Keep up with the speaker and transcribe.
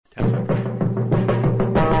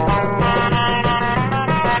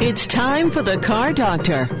It's time for the Car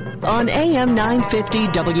Doctor on AM 950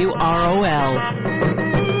 WROL.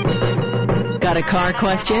 Got a car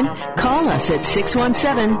question? Call us at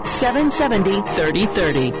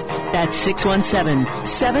 617-770-3030. That's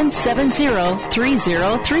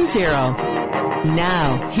 617-770-3030.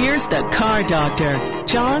 Now, here's the Car Doctor,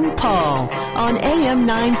 John Paul, on AM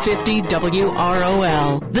 950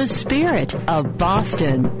 WROL, the spirit of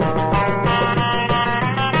Boston.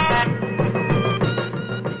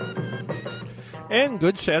 And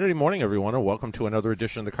good Saturday morning, everyone, and welcome to another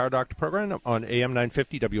edition of the Car Doctor program on AM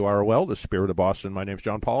 950 WROL, the spirit of Boston. My name's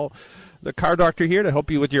John Paul, the Car Doctor, here to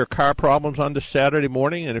help you with your car problems on this Saturday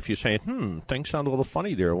morning. And if you're saying, things sound a little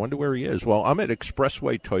funny there, I wonder where he is. Well, I'm at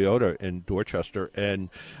Expressway Toyota in Dorchester, and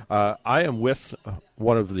I am with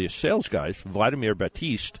one of the sales guys, Vladimir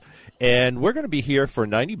Batiste, and we're going to be here for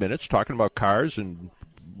 90 minutes talking about cars and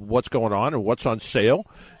what's going on and what's on sale.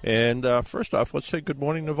 And first off, let's say good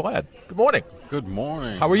morning to Vlad. Good morning. Good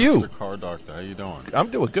morning. How are you? Mr. Car Doctor, how you doing? I'm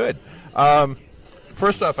doing good.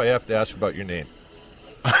 First off, I have to ask about your name.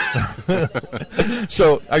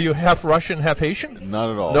 So, are you half Russian, half Haitian?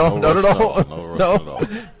 Not at all. No, not at all. No Russian at all.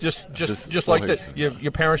 Just like the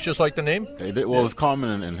your parents just like the name. Well, it's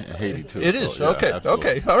common in Haiti too. It is. So, yeah, okay.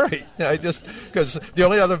 absolutely. Okay. All right. I just because the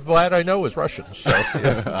only other Vlad I know is Russian. So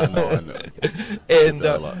I know. And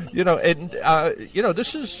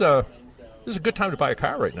this is a good time to buy a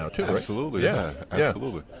car right now too. Absolutely. Right? Yeah.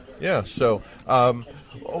 Absolutely. Yeah. So. I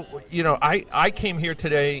came here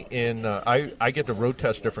today and I get to road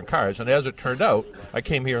test different cars, and as it turned out, I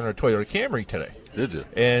came here in a Toyota Camry today. Did you?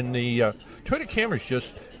 And the Toyota Camry is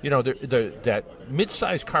just, that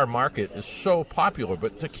mid-sized car market is so popular,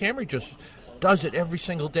 but the Camry just does it every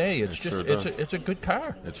single day. It's a good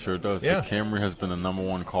car. It sure does. Yeah. The Camry has been the number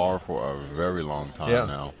one car for a very long time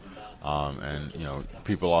now. And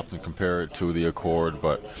people often compare it to the Accord,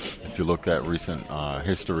 but if you look at recent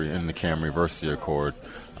history in the Camry versus the Accord,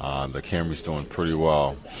 the Camry's doing pretty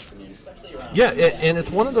well. Yeah, and it's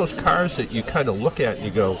one of those cars that you kind of look at and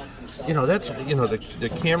you go, that's the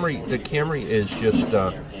Camry. The Camry is just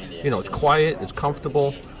it's quiet, it's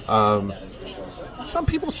comfortable. Some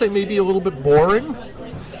people say maybe a little bit boring,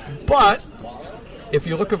 but if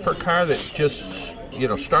you're looking for a car that just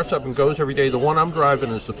starts up and goes every day. The one I'm driving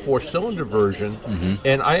is the 4-cylinder version,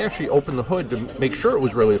 and I actually opened the hood to make sure it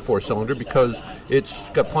was really a 4-cylinder because it's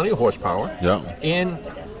got plenty of horsepower. Yeah. And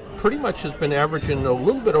pretty much has been averaging a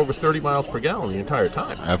little bit over 30 miles per gallon the entire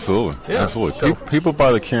time. Absolutely. Yeah. Absolutely. People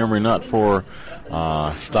buy the Camry not for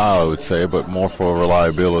style, I would say, but more for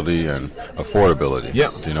reliability and affordability.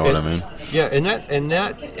 Yeah. Do you know what I mean? Yeah, and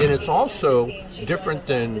it's also different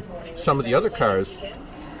than some of the other cars.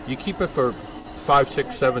 You keep it for 5,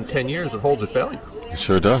 6, 7, 10 years, it holds its value. It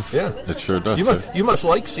sure does. Yeah. It sure does. You must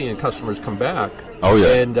like seeing customers come back. Oh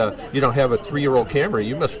yeah. And have a 3-year-old Camry.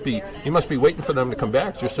 You must be waiting for them to come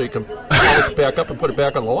back just so you can pull it back up and put it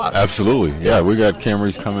back on the lot. Absolutely. Yeah, we got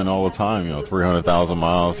Camrys coming all the time. 300,000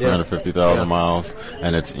 miles, 350,000 miles,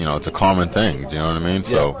 and it's it's a common thing. Do you know what I mean?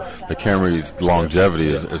 So the Camry's longevity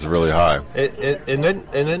is really high. And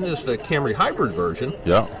then there's the Camry hybrid version.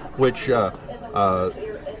 Yeah.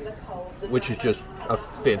 Which is just a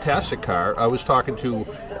fantastic car. I was talking to,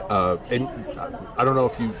 and I don't know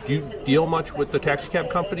if you deal much with the taxi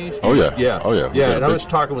cab companies. Oh yeah, yeah, oh yeah. Yeah, and I was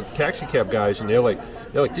talking with the taxi cab guys, and they're like,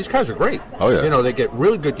 these cars are great. Oh yeah. They get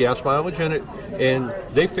really good gas mileage in it, and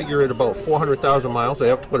they figure at about 400,000 miles. They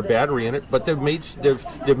have to put a battery in it, but they've made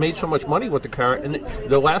so much money with the car. And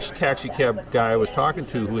the last taxi cab guy I was talking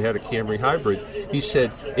to, who had a Camry hybrid, he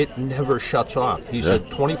said it never shuts off. He said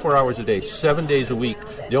 24 hours a day, 7 days a week.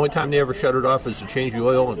 The only time they ever shut it off is to change the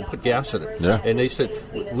oil and put gas in it. Yeah. And they said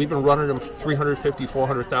we've been running them 350,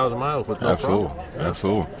 400,000 miles with no problem.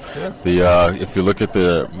 Absolutely. Yeah. If you look at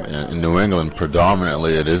in New England,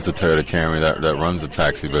 predominantly it is the Toyota Camry that runs the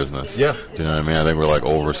taxi business. Yeah. Do you know what I mean? I think we're like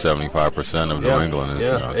over 75% of New England is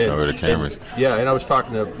Toyota Camrys. And I was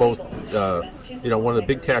talking to both, one of the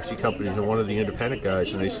big taxi companies and one of the independent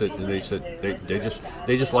guys, and they said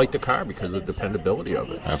they just like the car because of the dependability of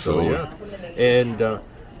it. Absolutely. So,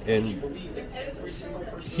 and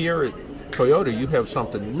here at Toyota, you have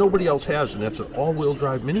something nobody else has, and that's an all-wheel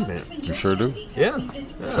drive minivan. You sure do? Yeah.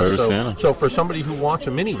 Toyota Sienna. So for somebody who wants a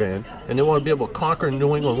minivan and they want to be able to conquer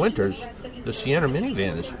New England winters, the Sienna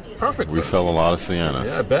minivan is perfect. We sell a lot of Siennas.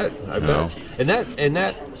 Yeah, I bet. And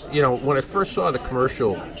that when I first saw the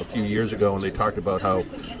commercial a few years ago, and they talked about how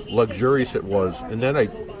luxurious it was, and then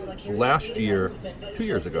last year, 2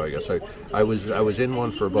 years ago, I guess I was in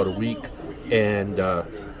one for about a week, and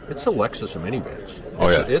it's a Lexus of minivans.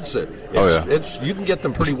 It's you can get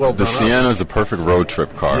them pretty well done. The Sienna is the perfect road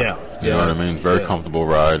trip car. Yeah. You know what I mean? Very comfortable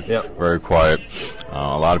ride. Yeah. Very quiet.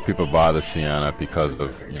 A lot of people buy the Sienna because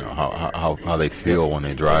of how they feel when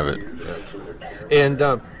they drive it. Yeah.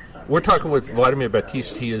 And we're talking with Vladimir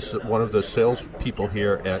Batiste. He is one of the salespeople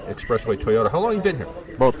here at Expressway Toyota. How long have you been here?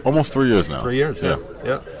 About almost 3 years now. 3 years,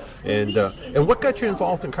 yeah. And what got you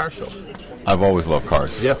involved in car sales? I've always loved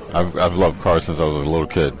cars. Yeah. I've loved cars since I was a little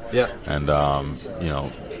kid. Yeah. And,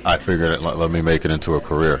 I figured let me make it into a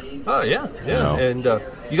career. Oh, yeah. And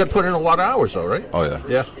you got to put in a lot of hours, though, right? Oh, yeah.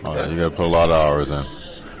 Yeah. You got to put a lot of hours in.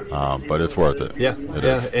 But it's worth it. Yeah. It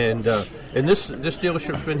is. And this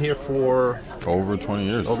dealership's been here for over 20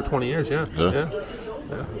 years. Over 20 years, yeah.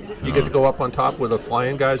 You get to go up on top where the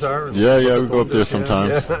flying guys are? And we go up there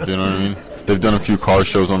sometimes. Yeah. Do you know what I mean? They've done a few car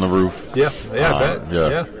shows on the roof. Yeah, I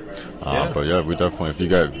bet. But we definitely, if you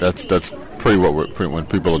got, that's pretty when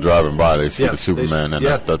people are driving by, they see the Superman, and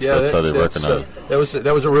that's how they recognize it.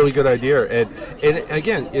 That was a really good idea. And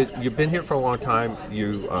again, you've been here for a long time.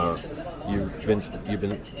 You've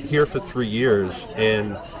been here for 3 years,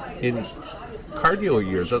 and in car dealer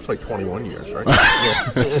years, that's like 21 years, right?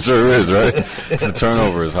 It sure is, right? The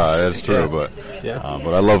turnover is high. That's true, but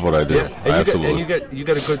I love what I do. Absolutely. You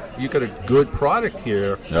got a good product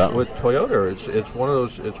here with Toyota. It's one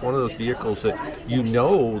of those vehicles that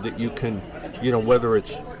that you can, whether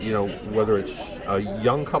it's a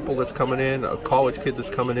young couple that's coming in, a college kid that's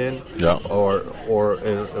coming in, or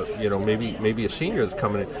maybe a senior that's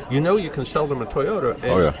coming in. You can sell them a Toyota,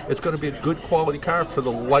 and it's going to be a good quality car for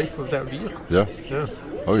the life of that vehicle. Yeah.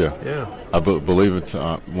 Oh yeah. Yeah. I believe it.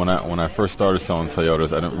 When I first started selling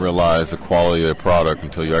Toyotas, I didn't realize the quality of their product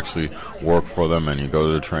until you actually work for them and you go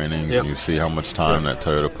to the trainings and you see how much time that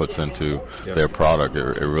Toyota puts into their product. It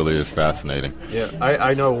really is fascinating. Yeah,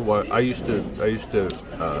 I know. I used to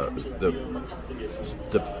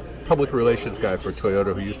the public relations guy for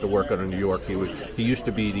Toyota who used to work out in New York. He used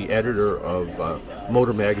to be the editor of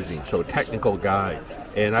Motor Magazine, so a technical guy.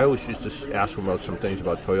 And I always used to ask him about some things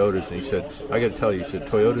about Toyotas, and he said, I got to tell you, he said,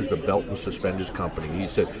 Toyota's the belt and suspenders company. He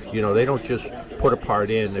said, they don't just put a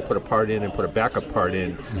part in, they put a part in and put a backup part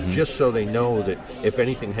in, just so they know that if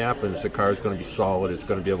anything happens, the car is going to be solid, it's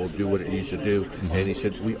going to be able to do what it needs to do. And he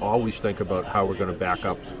said, we always think about how we're going to back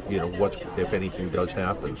up, if anything does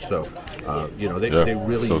happen. So, they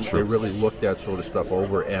really look that sort of stuff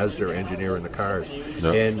over as they're engineering the cars.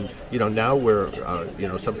 Yeah. And, now we're,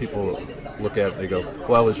 some people look at it and they go,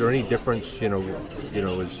 well, is there any difference, the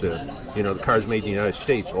car's made in the United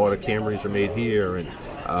States, all the Camrys are made here, and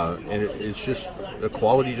it's just, the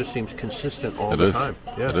quality just seems consistent all the time.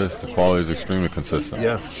 Yeah. It is. The quality is extremely consistent.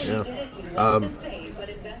 Yeah.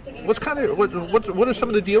 What are some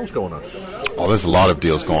of the deals going on? Oh, there's a lot of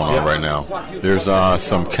deals going on right now. There's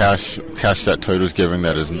some cash that Toyota's giving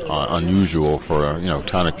that is unusual for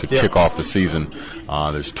trying to kick off the season.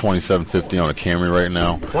 There's $2,750 on a Camry right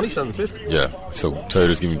now. $2,750? Yeah. So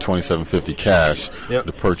Toyota's giving $2,750 cash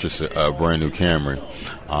to purchase a brand new Camry.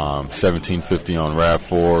 $1,750 on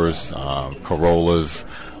RAV4s, Corollas.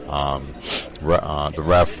 The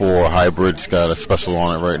RAV4 hybrid's got a special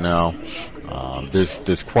on it right now.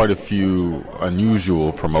 There's quite a few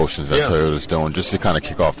unusual promotions that Toyota's doing just to kind of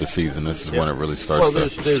kick off the season. This is when it really starts. Well,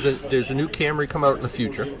 there's a new Camry come out in the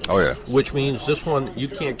future. Oh yeah. Which means this one you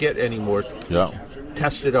can't get any more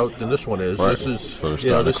tested out than this one is. Right. This is so they're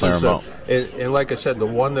starting to clear them out. And like I said, the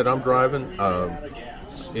one that I'm driving,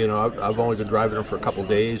 I've only been driving it for a couple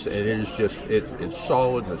days, and it is just it's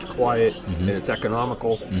solid and it's quiet and it's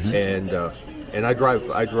economical and I drive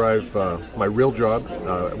my real job,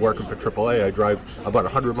 working for AAA. I drive about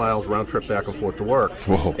 100 miles round trip back and forth to work.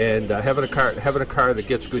 Whoa. And having a car that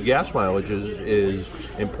gets good gas mileage is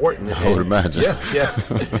important. I would imagine. Yeah.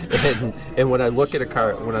 and when I look at a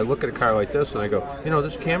car like this, and I go,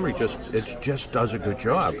 this Camry just does a good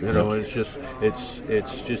job. It's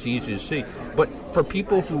just easy to see. But for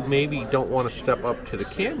people who maybe don't want to step up to the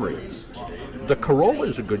Camry, the Corolla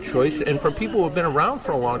is a good choice. And for people who have been around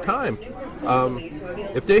for a long time,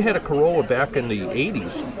 if they had a Corolla back in the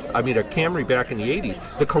 80s, a Camry back in the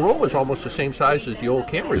 80s, the Corolla is almost the same size as the old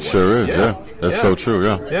Camry was. It sure is, yeah. That's so true,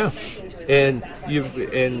 yeah. And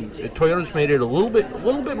Toyota's made it a little bit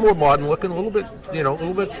more modern looking, a little bit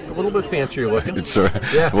fancier looking. It's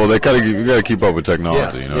yeah. Well, you gotta keep up with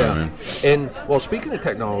technology, you know what I mean? And speaking of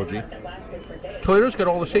technology, Toyota's got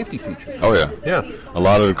all the safety features. Oh yeah. Yeah. A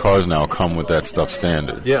lot of the cars now come with that stuff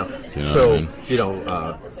standard. Yeah. You know what I mean?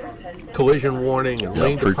 collision warning and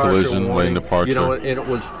lane departure pre-collision, warning. lane departure. And it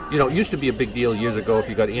was, it used to be a big deal years ago if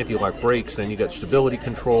you got anti-lock brakes, then you got stability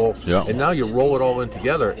control, and now you roll it all in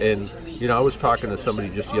together. And I was talking to somebody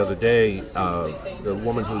just the other day, the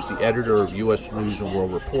woman who's the editor of U.S. News and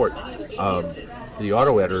World Report, the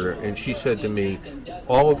auto editor, and she said to me,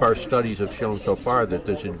 all of our studies have shown so far that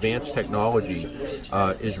this advanced technology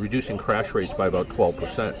is reducing crash rates by about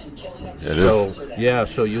 12%. It is. Yeah,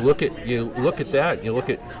 so you look at that,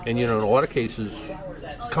 and in a lot of cases,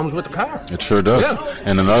 it comes with the car. It sure does. Yeah.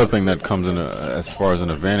 And another thing that comes in as far as an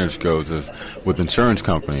advantage goes is with insurance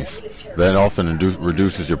companies, that often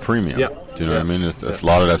reduces your premium. Yeah. Do you know what I mean? If a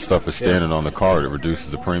lot of that stuff is standard on the car, it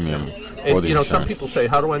reduces the premium. And, some people say,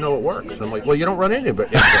 how do I know it works? And I'm like, well, you don't run into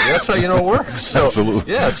it. That's how you know it works. So,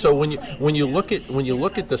 absolutely. Yeah, so when you look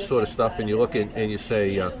at this sort of stuff and you look at and you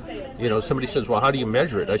say, somebody says, well, how do you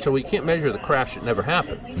measure it? I said, well, you can't measure the crash that never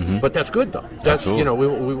happened. Mm-hmm. But that's good, though. That's, absolutely.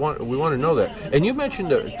 we want to know that. And you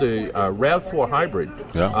mentioned the RAV4 hybrid.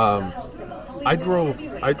 Yeah. I drove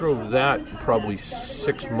that probably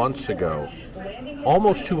 6 months ago.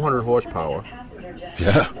 Almost 200 horsepower.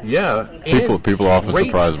 Yeah. Yeah. People are often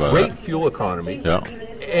surprised by that. Great fuel economy. Yeah.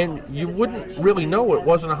 And you wouldn't really know it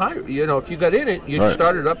wasn't a hybrid. If you got in it, you'd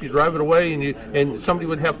start it up, you drive it away, and somebody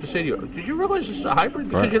would have to say to you, did you realize this is a hybrid?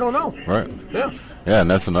 Because you don't know. Right. Yeah. Yeah,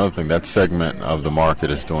 and that's another thing. That segment of the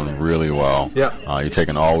market is doing really well. Yeah. You take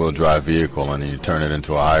an all-wheel drive vehicle and you turn it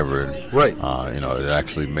into a hybrid. Right. It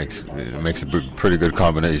actually makes a pretty good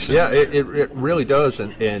combination. Yeah, it really does.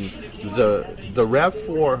 And the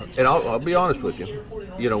RAV4, and I'll be honest with you,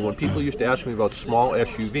 when people used to ask me about small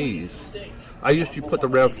SUVs, I used to put the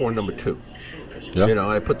RAV4 number 2. Yeah.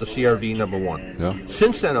 I put the CRV number 1. Yeah.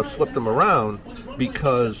 Since then, I've flipped them around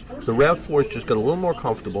because the RAV4's just got a little more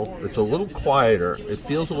comfortable. It's a little quieter. It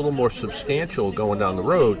feels a little more substantial going down the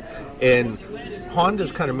road. And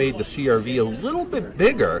Honda's kind of made the CRV a little bit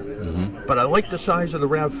bigger, but I like the size of the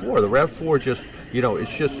RAV4. The RAV4 just,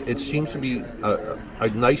 it seems to be a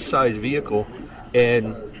nice size vehicle.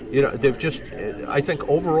 And they've just, I think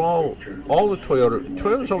overall, all the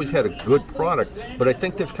Toyota's always had a good product, but I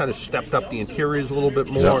think they've kind of stepped up the interiors a little bit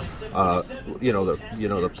more. Yeah.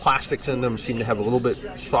 The plastics in them seem to have a little bit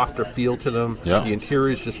softer feel to them. Yeah. The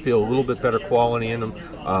interiors just feel a little bit better quality in them.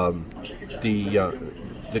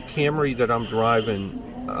 The Camry that I'm driving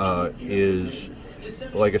is,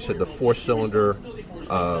 like I said, the 4-cylinder,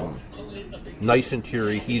 nice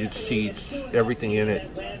interior, heated seats, everything in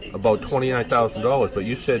it, about $29,000. But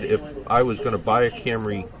you said if I was going to buy a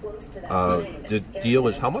Camry, the deal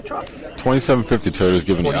is how much off? $2,750 Toyota's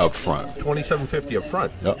giving you up front. $2,750 up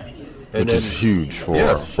front. Yep. Which is huge for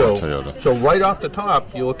Toyota. So right off the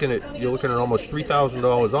top, you're looking at almost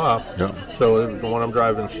 $3,000 off. Yep. So the one I'm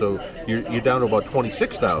driving, so you're down to about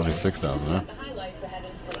 $26,000. $26,000. Yeah.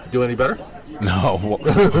 Do any better? No,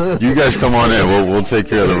 you guys come on in. We'll take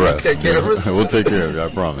care of the rest. Take care of us? We'll take care of you. I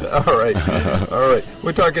promise. All right.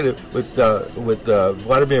 We're talking with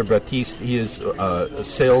Vladimir Batiste. He is a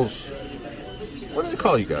sales. What do they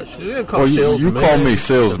call you guys? You call me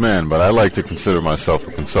salesman, but I like to consider myself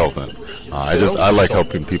a consultant. I like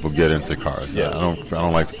helping people get into cars. Yeah. I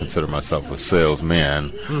don't like to consider myself a salesman.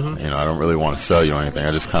 Mm-hmm. I don't really want to sell you anything.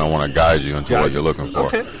 I just kind of want to guide you into what you're looking for.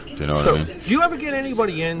 Okay. Do you know what I mean? Do you ever get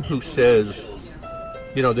anybody in who says,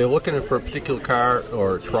 they're looking for a particular car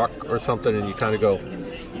or a truck or something, and you kind of go,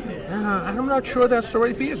 I'm not sure that's the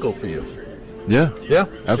right vehicle for you? Yeah. Yeah.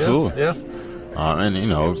 Absolutely. Yeah.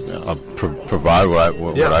 And I'll provide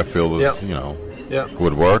what I feel is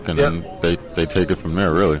would work, and then they take it from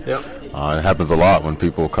there. Really, it happens a lot when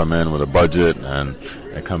people come in with a budget and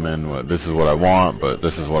they come in with this is what I want, but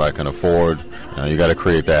this is what I can afford. You got to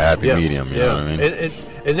create that happy medium. You know what I mean?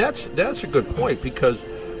 And that's a good point, because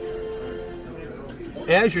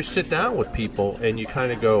as you sit down with people and you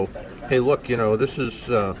kind of go, hey, look, this is.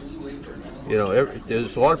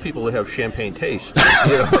 There's a lot of people that have champagne taste.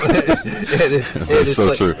 That's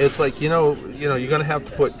so true. It's like you're going to have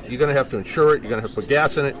to insure it. You're going to have to put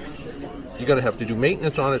gas in it. You're going to have to do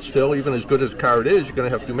maintenance on it still, even as good as a car it is. You're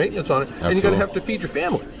going to have to do maintenance on it, and you're going to have to feed your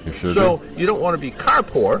family. You you don't want to be car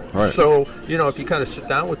poor. Right. So if you kind of sit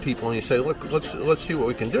down with people and you say, look, let's see what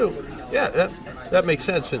we can do. Yeah, that makes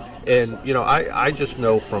sense. And I just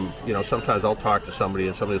know from sometimes I'll talk to somebody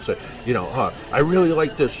and somebody will say, I really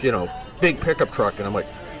like this big pickup truck, and I'm like,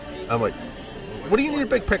 what do you need a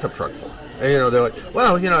big pickup truck for? And they're like,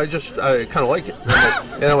 well, I kind of like it.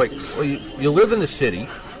 And I'm like, well, you live in the city.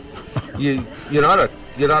 You're not a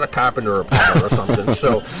not a carpenter or a plumber or something.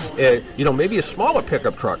 So, maybe a smaller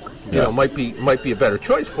pickup truck, might be a better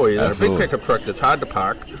choice for you than Absolutely. a big pickup truck that's hard to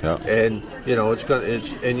park, and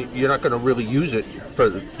and you're not going to really use it for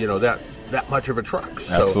that much of a truck.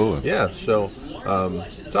 So, Absolutely. Yeah. So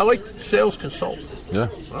I like sales consultant. Yeah,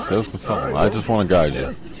 All sales right. consultant. All right. I just want to guide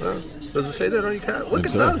you. Yeah. Does it say that on your car? Look,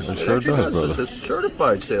 it does. does. It sure actually does, brother. It's a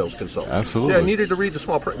certified sales consultant. Absolutely. Yeah, I needed to read the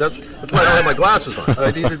small print. That's why I don't have my glasses on.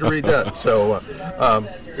 I needed to read that. So,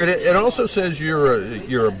 it also says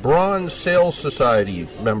you're a Bronze Sales Society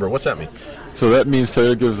member. What's that mean? So that means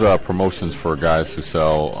Toyota gives promotions for guys who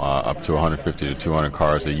sell up to 150 to 200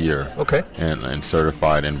 cars a year. Okay. And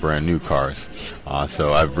certified in brand new cars.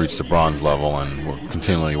 So I've reached the bronze level, and we're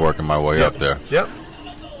continually working my way up there. Yep.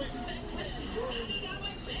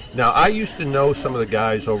 Now, I used to know some of the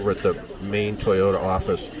guys over at the main Toyota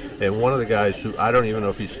office, and one of the guys who, I don't even know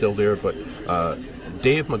if he's still there, but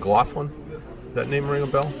Dave McLaughlin. Does that name ring a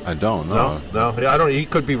bell? I don't know. No, I don't. He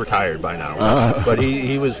could be retired by now, but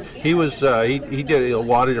he did a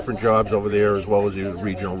lot of different jobs over there, as well as he was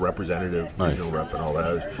regional representative, Nice. regional rep, and all that.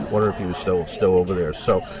 I was wondering if he was still over there.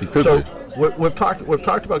 So He could be. we've talked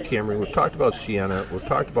about Camry, we've talked about Sienna, we've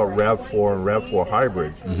talked about RAV4 and RAV4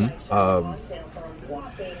 hybrid.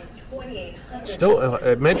 Still,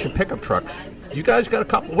 I mentioned pickup trucks. You guys got a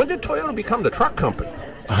couple. When did Toyota become the truck company?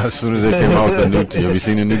 As soon as they came out with the new, have you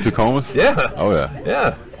seen the new Tacomas? Yeah. Oh yeah.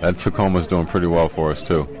 Yeah. That Tacoma's doing pretty well for us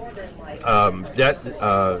too.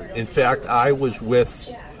 In fact, I was with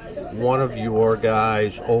one of your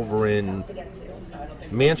guys over in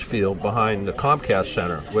Mansfield behind the Comcast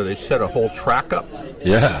Center, where they set a whole track up.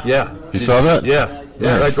 Yeah. Yeah. You saw that? Yeah.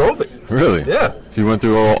 Yes. I drove it. Really? Yeah. So you went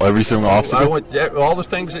through every single obstacle? I went all the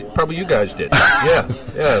things that probably you guys did.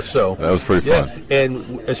 Yeah. So that was pretty fun.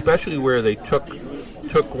 And especially where they took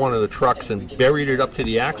one of the trucks and buried it up to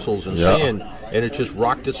the axles in sand, and it just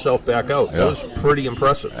rocked itself back out. Yeah. It was pretty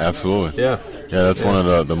impressive. Absolutely. Yeah. Yeah, that's one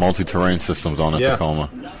of the multi-terrain systems on a Tacoma.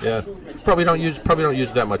 Yeah. Probably don't use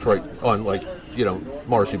it that much right on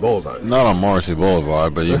Morrissey Boulevard. Not on Morrissey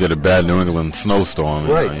Boulevard, but you get a bad New England snowstorm,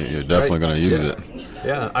 Right. You're definitely going to use it.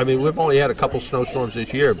 Yeah, I mean, we've only had a couple snowstorms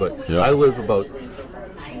this year, but Yeah. I live about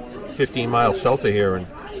 15 miles south of here, and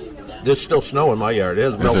there's still snow in my yard.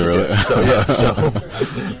 It has melted really? yet. So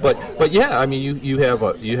yeah, but yeah, I mean, you have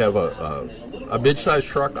a mid-sized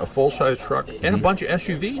truck, a full-size truck, and a bunch of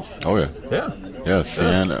SUVs. Oh yeah. Yeah. Yeah,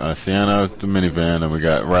 Sienna, the minivan, and we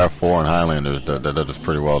got RAV4 and Highlanders that does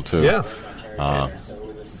pretty well too. Yeah.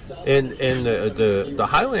 And the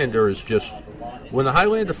Highlander is just, when the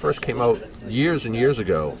Highlander first came out years and years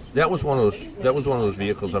ago, that was one of those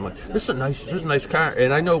vehicles. I'm like, this is a nice car,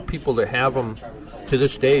 and I know people that have them to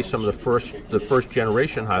this day. Some of the first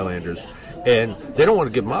generation Highlanders, and they don't want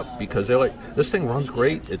to give them up because they're like, this thing runs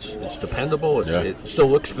great. It's dependable. It still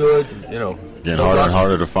looks good. Getting harder and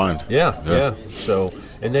harder to find. Yeah. So,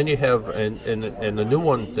 and then you have and the new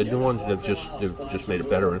ones they've just made it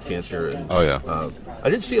better and fancier. And, Oh yeah. I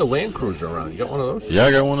didn't see a Land Cruiser around. You got one of those? Yeah,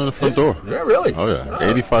 I got one in the front door. Yeah, really? Oh yeah,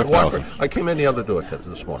 85,000. I came in the other door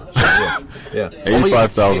this morning. So, yeah.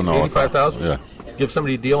 $85,000. 85,000. Yeah. Give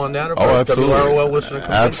somebody a deal on that? Oh, absolutely. WROL listening.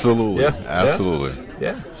 Absolutely. Yeah. Absolutely.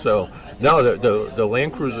 Yeah. So. No, the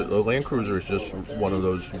Land Cruiser. The Land Cruiser is just one of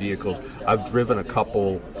those vehicles. I've driven a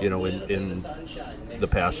couple, in the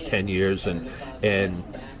past 10 years, and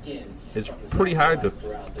it's pretty hard to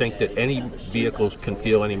think that any vehicles can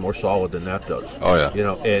feel any more solid than that does. Oh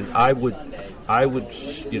yeah. And I would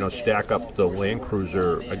stack up the Land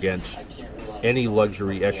Cruiser against any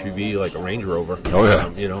luxury SUV like a Range Rover. Oh yeah.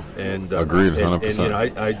 And agreed, 100%.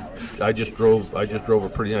 And, I just drove a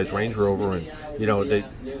pretty nice Range Rover, and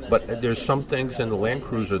but there's some things in the Land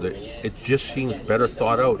Cruiser that it just seems better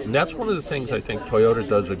thought out, and that's one of the things I think Toyota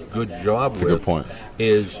does a good job with. That's a good point.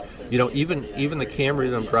 Is even the Camry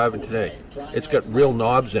that I'm driving today, it's got real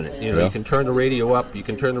knobs in it. You can turn the radio up, you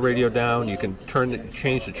can turn the radio down, you can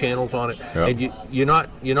change the channels on it, and you're not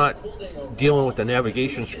dealing with the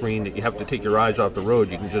navigation screen that you have to take your eyes off the road.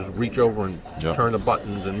 You can just reach over and turn the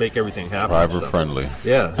buttons and make everything happen. Driver friendly.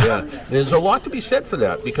 Yeah. There's a lot to be said for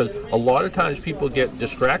that, because a lot of times people get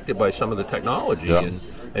distracted by some of the technology,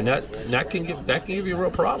 and that can give you a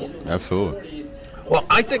real problem. Absolutely. Well,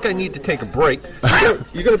 I think I need to take a break.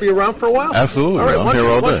 You're going to be around for a while? Absolutely. All right, I'm here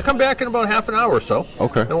all why don't day. you come back in about half an hour or so?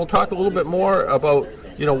 Okay. And we'll talk a little bit more about,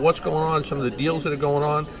 what's going on, some of the deals that are going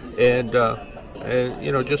on, and the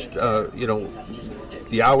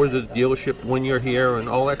hours of the dealership when you're here and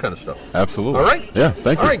all that kind of stuff. Absolutely. All right? Yeah,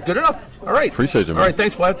 thank you. All right, good enough. All right. Appreciate you, man. All right,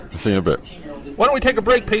 thanks, Vlad. See you in a bit. Why don't we take a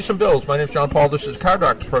break, pay some bills? My name's John Paul. This is the Car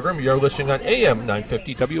Doctor program. You're listening on AM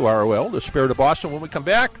 950 WROL, the Spirit of Boston. When we come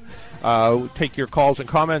back, take your calls and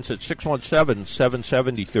comments at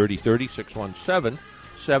 617-770-3030,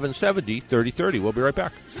 617-770-3030. We'll be right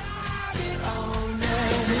back.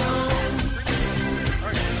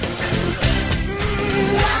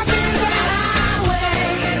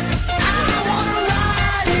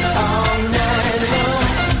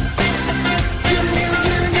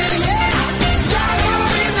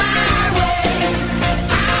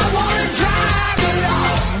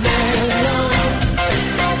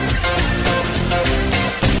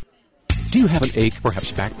 Do you have an ache,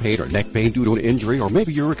 perhaps back pain or neck pain due to an injury, or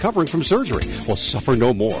maybe you're recovering from surgery? Well, suffer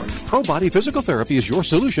no more. Pro Body Physical Therapy is your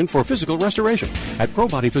solution for physical restoration. At Pro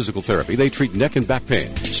Body Physical Therapy, they treat neck and back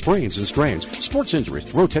pain, sprains and strains, sports injuries,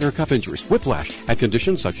 rotator cuff injuries, whiplash, and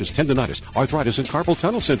conditions such as tendonitis, arthritis, and carpal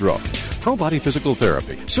tunnel syndrome. Pro Body Physical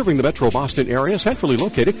Therapy, serving the Metro Boston area, centrally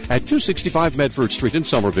located at 265 Medford Street in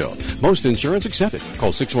Somerville. Most insurance accepted.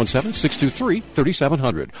 Call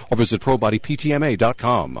 617-623-3700 or visit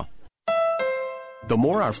ProBodyPTMA.com. The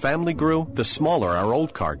more our family grew, the smaller our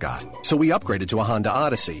old car got. So we upgraded to a Honda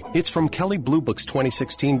Odyssey. It's from Kelley Blue Book's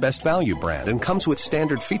 2016 Best Value brand and comes with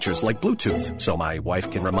standard features like Bluetooth, so my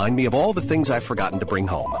wife can remind me of all the things I've forgotten to bring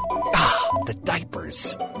home. The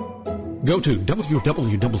diapers. Go to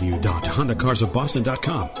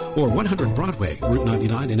www.hondacarsofboston.com or 100 Broadway, Route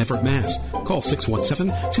 99 in Everett, Mass. Call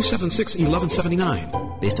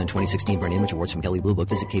 617-276-1179. Based on 2016 brand image awards from Kelley Blue Book,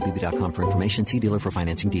 visit kbb.com for information. See dealer for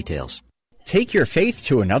financing details. Take your faith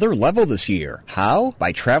to another level this year. How?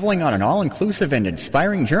 By traveling on an all-inclusive and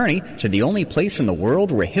inspiring journey to the only place in the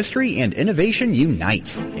world where history and innovation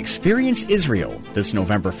unite. Experience Israel this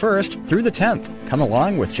November 1st through the 10th. Come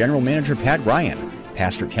along with General Manager Pat Ryan,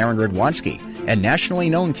 Pastor Karen Radwanski, and nationally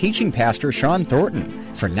known teaching pastor Sean Thornton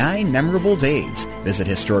for 9 memorable days. Visit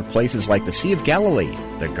historic places like the Sea of Galilee,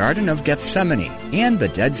 the Garden of Gethsemane, and the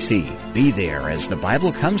Dead Sea. Be there as the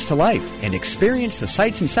Bible comes to life and experience the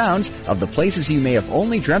sights and sounds of the places you may have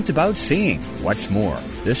only dreamt about seeing. What's more,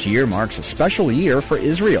 this year marks a special year for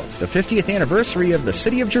Israel, the 50th anniversary of the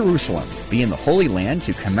city of Jerusalem. Be in the Holy Land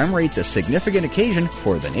to commemorate the significant occasion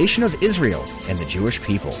for the nation of Israel and the Jewish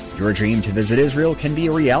people. Your dream to visit Israel can be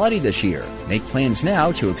a reality this year. Make plans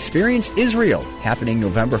now to experience Israel, happening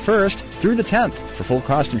November 1st through the 10th. For full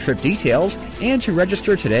cost and trip details and to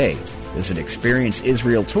register today, visit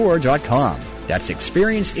ExperienceIsraelTour.com. That's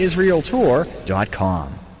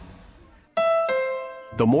ExperienceIsraelTour.com.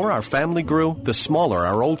 The more our family grew, the smaller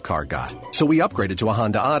our old car got. So we upgraded to a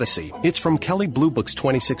Honda Odyssey. It's from Kelley Blue Book's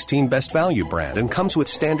 2016 Best Value brand and comes with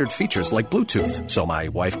standard features like Bluetooth, so my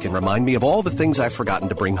wife can remind me of all the things I've forgotten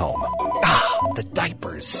to bring home. The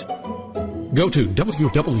diapers. Go to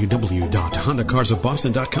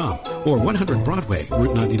www.hondacarsofboston.com or 100 Broadway,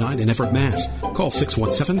 Route 99 in Everett, Mass. Call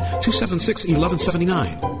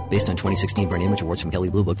 617-276-1179. Based on 2016 brand image awards from Kelley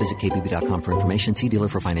Blue Book, visit kbb.com for information. See dealer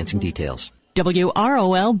for financing details.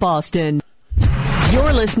 WROL Boston.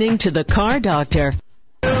 You're listening to The Car Doctor.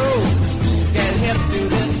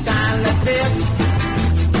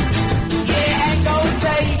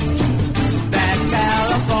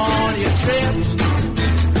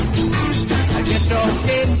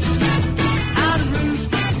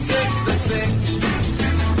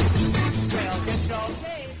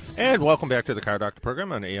 And welcome back to the Car Doctor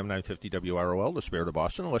program on AM 950 WROL, the Spirit of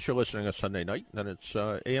Boston. Unless you're listening on Sunday night, then it's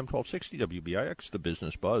AM 1260 WBIX, the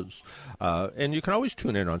Business Buzz. And you can always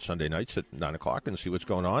tune in on Sunday nights at 9 o'clock and see what's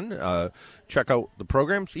going on. Check out the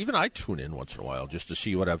programs. Even I tune in once in a while just to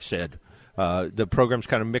see what I've said. The programs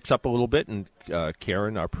kind of mix up a little bit, and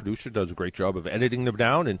Karen, our producer, does a great job of editing them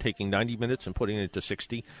down and taking 90 minutes and putting it to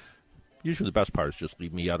 60. Usually the best part is just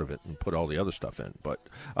leave me out of it and put all the other stuff in. But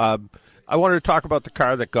I wanted to talk about the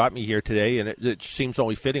car that got me here today, and it seems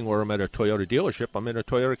only fitting where I'm at a Toyota dealership. I'm in a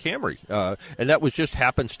Toyota Camry, and that was just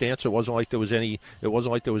happenstance. It wasn't like there was any.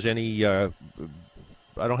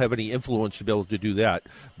 I don't have any influence to be able to do that.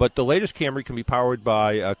 But the latest Camry can be powered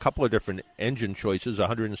by a couple of different engine choices,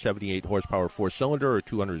 178 horsepower four-cylinder or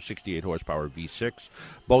 268 horsepower V6.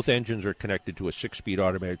 Both engines are connected to a 6-speed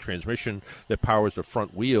automatic transmission that powers the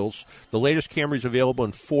front wheels. The latest Camry is available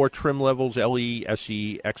in 4 trim levels, LE,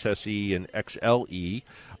 SE, XSE, and XLE.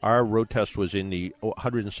 Our road test was in the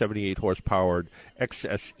 178 horsepower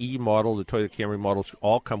XSE model. The Toyota Camry models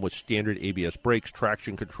all come with standard ABS brakes,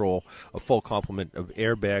 traction control, a full complement of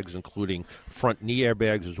airbags, including front knee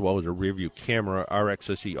airbags as well as a rear-view camera. Our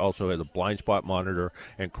XSE also has a blind spot monitor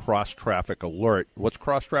and cross-traffic alert. What's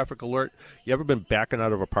cross-traffic alert? You ever been backing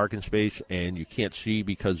out of a parking space and you can't see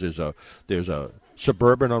because there's a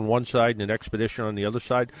Suburban on one side and an Expedition on the other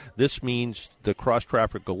side. This means the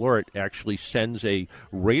cross-traffic alert actually sends a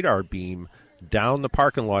radar beam down the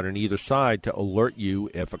parking lot on either side to alert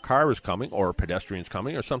you if a car is coming or a pedestrian's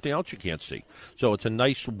coming or something else you can't see. So it's a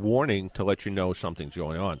nice warning to let you know something's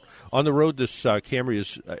going on. On the road, this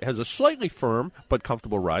Camry has a slightly firm but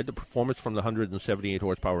comfortable ride. The performance from the 178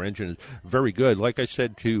 horsepower engine is very good. Like I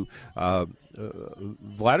said to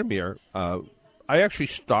Vladimir, I actually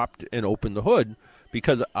stopped and opened the hood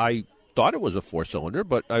because I thought it was a four-cylinder,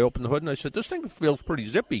 but I opened the hood and I said, this thing feels pretty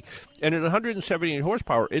zippy. And at 178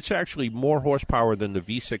 horsepower, it's actually more horsepower than the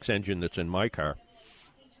V6 engine that's in my car.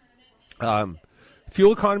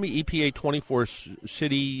 Fuel economy, EPA 24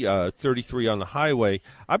 city, 33 on the highway.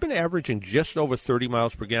 I've been averaging just over 30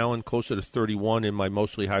 miles per gallon, closer to 31 in my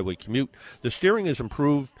mostly highway commute. The steering is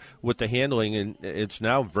improved with the handling, and it's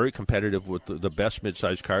now very competitive with the best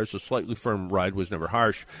midsize cars. The slightly firm ride was never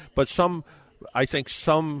harsh, but I think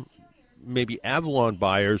some maybe Avalon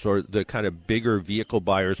buyers or the kind of bigger vehicle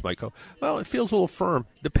buyers might go, well, it feels a little firm.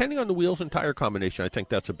 Depending on the wheels and tire combination, I think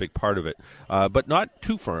that's a big part of it, but not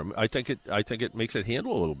too firm. I think it makes it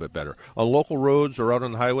handle a little bit better. On local roads or out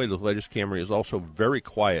on the highway, the latest Camry is also very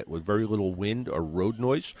quiet with very little wind or road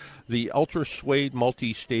noise. The ultra suede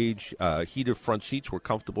multi-stage heated front seats were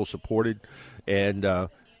comfortable, supported, and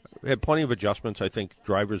had plenty of adjustments. I think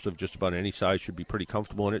drivers of just about any size should be pretty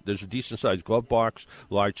comfortable in it. There's a decent-sized glove box,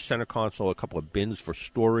 large center console, a couple of bins for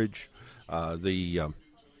storage. And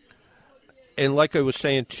like I was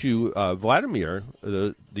saying to Vladimir,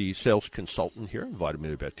 the sales consultant here,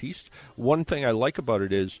 Vladimir Baptiste, one thing I like about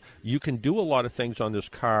it is you can do a lot of things on this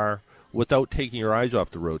car without taking your eyes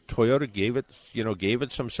off the road. Toyota gave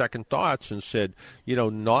it some second thoughts and said,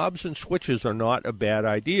 knobs and switches are not a bad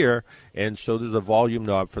idea, and so there's a volume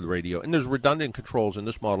knob for the radio. And there's redundant controls in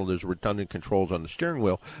this model. There's redundant controls on the steering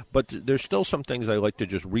wheel, but there's still some things I like to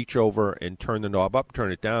just reach over and turn the knob up,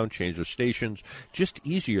 turn it down, change the stations, just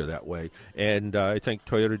easier that way. And I think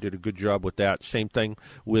Toyota did a good job with that. Same thing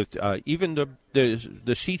with even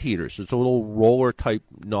the seat heaters. It's a little roller-type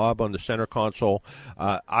knob on the center console.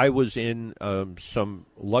 I was in some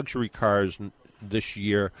luxury cars this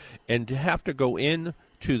year, and to have to go in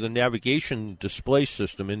to the navigation display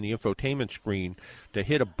system in the infotainment screen to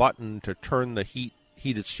hit a button to turn the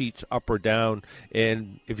heated seats up or down,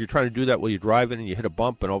 and if you're trying to do that while you're driving and you hit a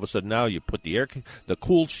bump and all of a sudden now you put the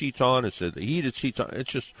cooled seats on instead of the heated seats on,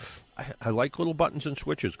 it's just, I like little buttons and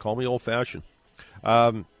switches. Call me old-fashioned.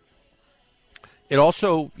 It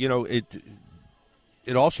also,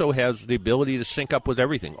 it also has the ability to sync up with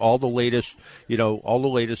everything, all the latest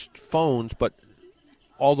phones, but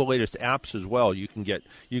all the latest apps as well. You can get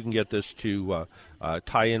this to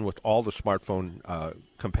tie in with all the smartphone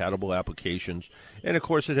compatible applications, and of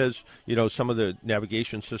course it has some of the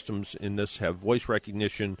navigation systems in this have voice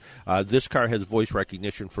recognition. This car has voice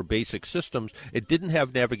recognition for basic systems. It didn't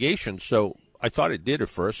have navigation, so I thought it did at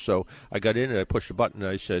first. So I got in and I pushed a button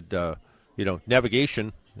and I said,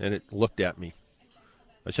 navigation, and it looked at me.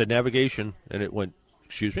 I said navigation, and it went,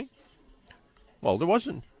 excuse me? Well, there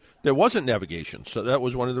wasn't navigation, so that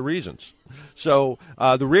was one of the reasons. So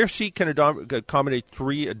the rear seat can accommodate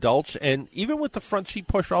 3 adults, and even with the front seat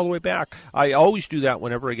pushed all the way back, I always do that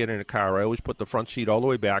whenever I get in a car. I always put the front seat all the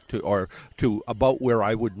way back to about where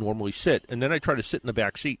I would normally sit, and then I try to sit in the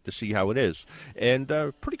back seat to see how it is. And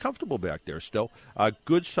pretty comfortable back there still.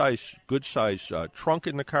 Good size trunk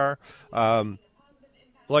in the car.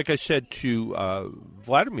 Like I said to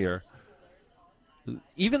Vladimir,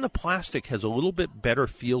 even the plastic has a little bit better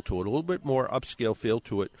feel to it, a little bit more upscale feel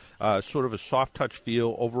to it, sort of a soft touch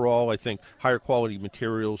feel. Overall, I think higher quality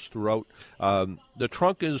materials throughout. The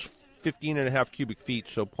trunk is 15.5 cubic feet,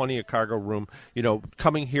 so plenty of cargo room.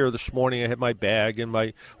 Coming here this morning, I had my bag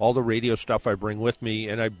and all the radio stuff I bring with me,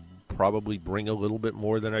 and I probably bring a little bit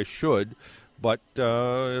more than I should. But,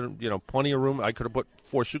 plenty of room. I could have put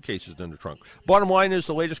 4 suitcases in the trunk. Bottom line is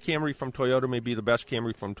the latest Camry from Toyota may be the best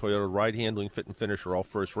Camry from Toyota. Ride handling, fit, and finish are all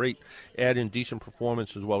first rate. Add in decent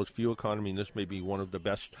performance as well as fuel economy, and this may be one of the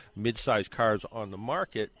best mid-size cars on the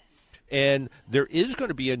market. And there is going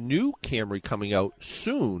to be a new Camry coming out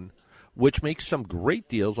soon, which makes some great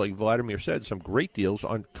deals, like Vladimir said, some great deals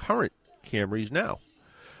on current Camrys now.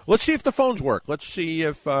 Let's see if the phones work. Let's see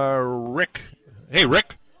if Rick. Hey,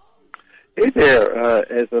 Rick. Hey there,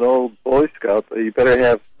 as an old Boy Scout, you better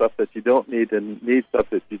have stuff that you don't need and need stuff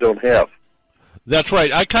that you don't have. That's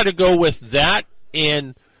right. I kind of go with that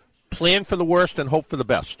and plan for the worst and hope for the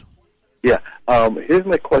best. Yeah. Here's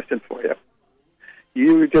my question for you.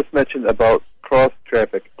 You just mentioned about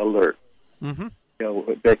cross-traffic alert,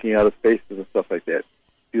 backing out of spaces and stuff like that.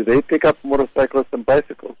 Do they pick up motorcyclists and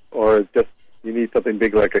bicycles, or just you need something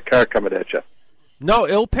big like a car coming at you. No,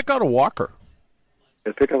 it'll pick out a walker.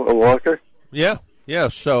 It'll pick out a walker? Yeah.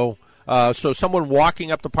 So someone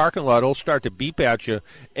walking up the parking lot will start to beep at you,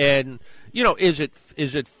 and is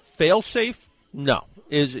it fail safe? No.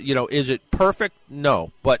 Is it perfect?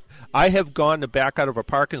 No. But I have gone to back out of a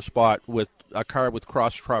parking spot with a car with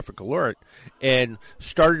cross traffic alert and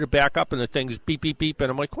started to back up, and the thing's beep beep beep,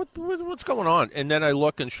 and I'm like, what's going on? And then I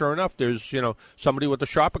look, and sure enough, there's somebody with a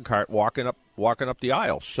shopping cart walking up the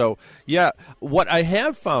aisle. So yeah, what I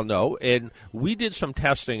have found though, and we did some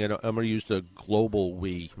testing, and I'm going to use the global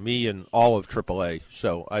me and all of AAA.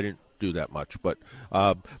 So I didn't do that much, but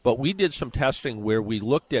we did some testing where we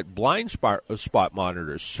looked at blind spot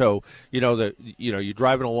monitors. So you're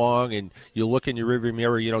driving along and you look in your rearview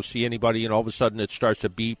mirror, you don't see anybody, and all of a sudden it starts to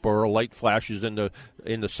beep or a light flashes in the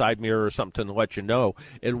side mirror or something to let you know.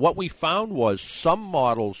 And what we found was some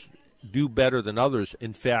models do better than others.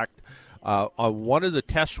 In fact, on one of the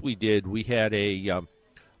tests we did, we had a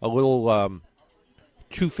little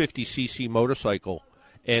 250cc motorcycle,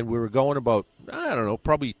 and we were going about, I don't know,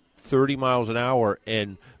 probably 30 miles an hour,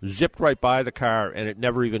 and zipped right by the car, and it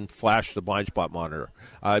never even flashed the blind spot monitor.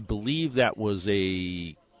 I believe that was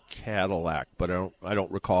a Cadillac, but I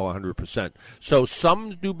don't recall 100%. So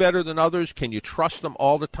some do better than others. Can you trust them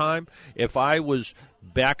all the time? If I was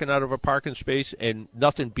backing out of a parking space and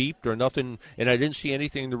nothing beeped or nothing, and I didn't see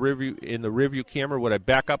anything in the rearview camera, would I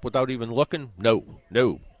back up without even looking? No.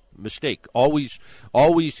 Mistake. Always,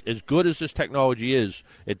 as good as this technology is,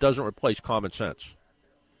 it doesn't replace common sense.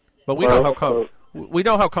 But we know how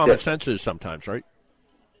common sense is sometimes, right?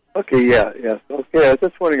 Okay, yeah. Okay, I was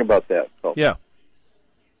just wondering about that. So. Yeah.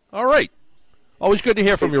 All right. Always good to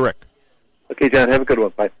hear from you, Rick. Okay, John, have a good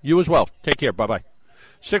one. Bye. You as well. Take care. Bye-bye.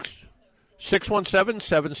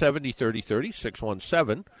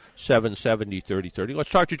 617-770-3030, 617-770-3030.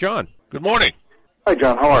 Let's talk to John. Good morning. Hi,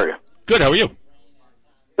 John. How are you? Good. How are you?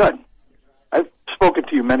 Good. I've spoken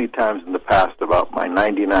to you many times in the past about my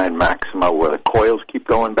 99 Maxima where the coils keep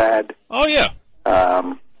going bad. Oh, yeah.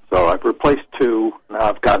 So I've replaced two. Now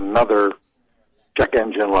I've got another check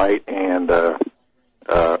engine light and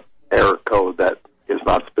error code that is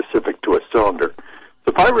not specific to a cylinder.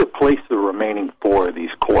 So if I replace the remaining four of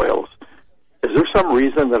these coils, is there some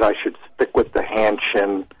reason that I should stick with the hand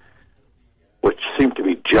shin, which seemed to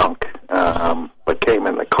be junk, but came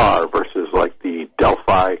in the car, versus like the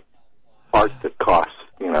Delphi part that costs,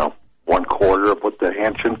 1/4 of what the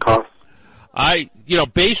hand shin costs?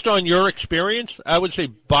 Based on your experience, I would say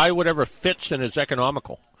buy whatever fits and is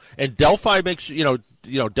economical. And Delphi makes,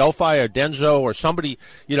 Delphi or Denso or somebody,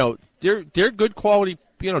 they're good quality,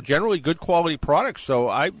 generally good quality products. So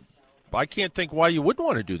I can't think why you wouldn't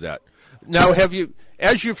want to do that. Now,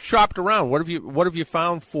 as you've shopped around, what have you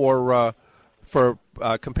found for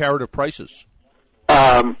comparative prices?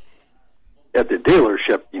 At the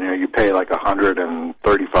dealership, you pay like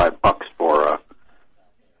 $135 for a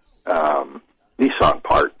Nissan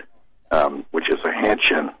part, which is a hand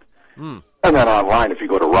shin. And then online, if you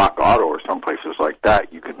go to Rock Auto or some places like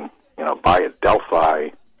that, you can, buy a Delphi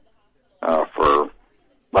for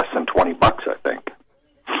less than $20, I think.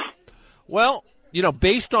 Well,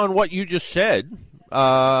 based on what you just said,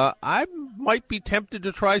 I might be tempted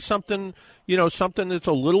to try something, something that's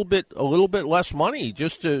a little bit less money,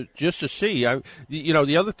 just to see.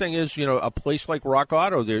 The other thing is, a place like Rock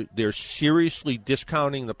Auto, they're seriously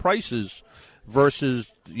discounting the prices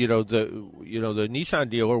versus, the Nissan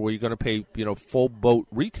dealer where you're going to pay, full boat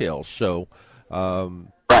retail. So,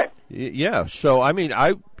 right. Yeah. So, I mean,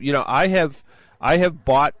 I have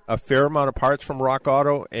bought a fair amount of parts from Rock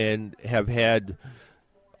Auto and have had.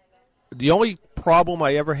 The only problem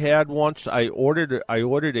I ever had once, I ordered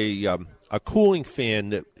a cooling fan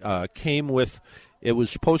that came with. It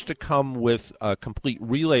was supposed to come with a complete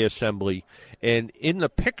relay assembly, and in the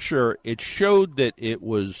picture it showed that it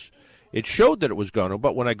was going to,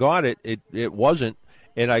 but when I got it, it wasn't,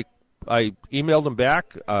 and I emailed them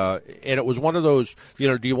back, and it was one of those,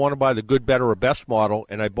 do you want to buy the good, better, or best model?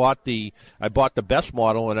 And I bought the best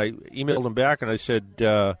model, and I emailed them back, and I said,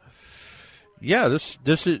 yeah, this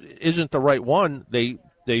isn't the right one. They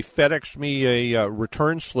FedExed me a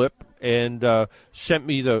return slip and sent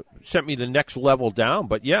me the next level down.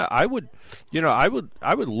 But yeah, I would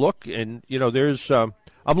look, and there's I'm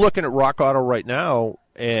looking at Rock Auto right now,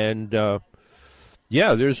 and there's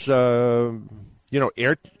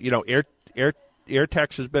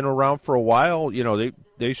AirTex has been around for a while.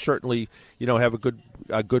 They certainly have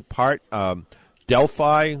a good part.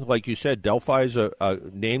 Delphi, like you said, Delphi is a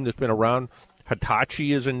name that's been around.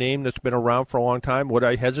 Hitachi is a name that's been around for a long time. Would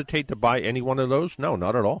I hesitate to buy any one of those? No,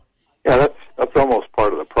 not at all. Yeah, that's almost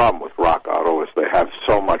part of the problem with Rock Rock Auto is they have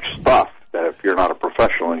so much stuff that if you're not a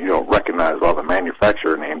professional and you don't recognize all the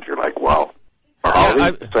manufacturer names, you're like, well, are all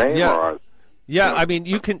these the same? Yeah, or are, I mean,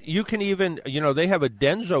 you can even, they have a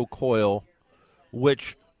Denso coil,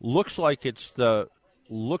 which looks like they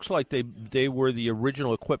were the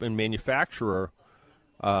original equipment manufacturer.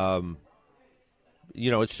 It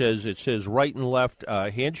says right and left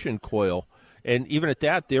Hanshin coil, and even at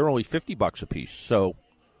that, they're only $50 a piece. So,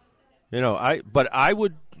 I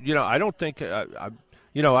don't think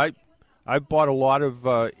I've bought a lot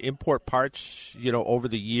of import parts, over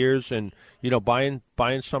the years, and buying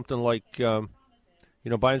something like Delphi.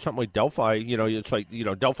 It's like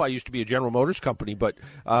Delphi used to be a General Motors company, but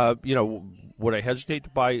would I hesitate to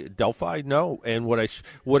buy Delphi? No. And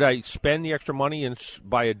would I spend the extra money and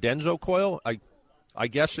buy a Denso coil? I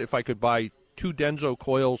guess if I could buy 2 Denso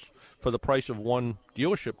coils for the price of one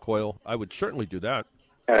dealership coil, I would certainly do that.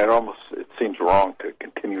 And it seems wrong to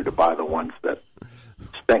continue to buy the ones that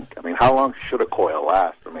stink. I mean, how long should a coil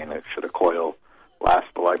last? I mean, should a coil last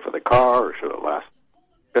the life of the car, or should it last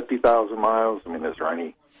 50,000 miles? I mean, is there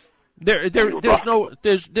any?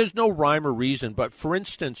 There's no rhyme or reason. But for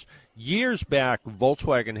instance, years back,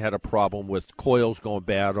 Volkswagen had a problem with coils going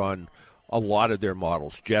bad on a lot of their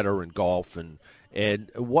models, Jetta and Golf,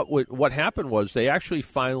 and what happened was they actually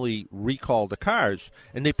finally recalled the cars,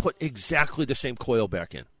 and they put exactly the same coil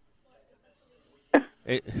back in.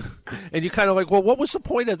 And you kind of like, well, what was the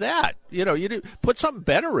point of that? You didn't put something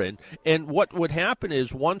better in. And what would happen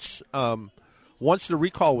is once the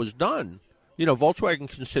recall was done, Volkswagen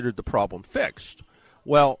considered the problem fixed.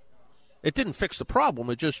 Well, it didn't fix the problem.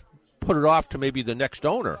 It just put it off to maybe the next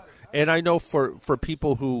owner. And I know for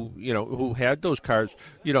people who had those cars,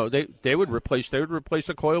 they would replace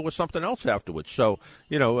the coil with something else afterwards. So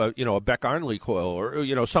a Beck Arnley coil, or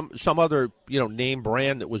some other name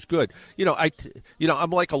brand that was good.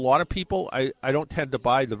 I'm like a lot of people. I don't tend to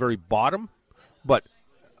buy the very bottom, but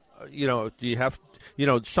do you have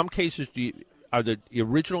some cases are the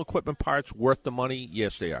original equipment parts worth the money?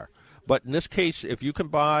 Yes, they are. But in this case, if you can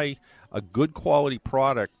buy a good quality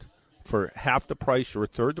product for half the price or a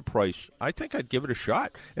third the price, I think I'd give it a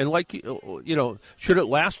shot. And should it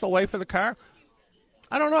last the life of the car?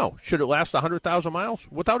 I don't know. Should it last 100,000 miles?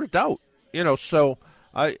 Without a doubt. So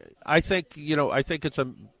I think it's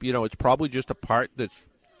it's probably just a part that's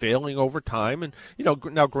failing over time. And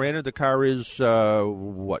now granted, the car is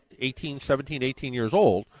 18 years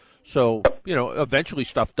old. So eventually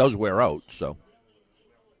stuff does wear out. So.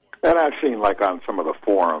 And I've seen on some of the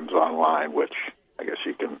forums online, which I guess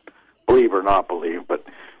you can believe or not believe, but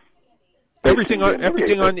everything on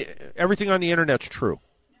the internet's true.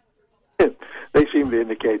 They seem to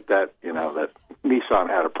indicate that that Nissan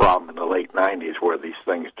had a problem in the late '90s where these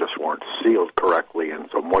things just weren't sealed correctly, and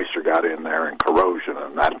so moisture got in there and corrosion,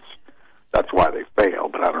 and that's why they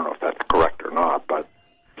failed. But I don't know if that's correct or not. But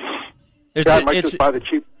I might just buy the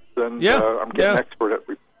cheap, and I'm getting expert at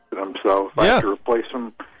replacing them. So if I have to replace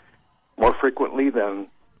them more frequently, then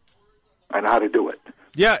I know how to do it.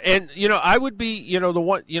 Yeah, and, I would be, the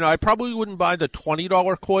one, I probably wouldn't buy the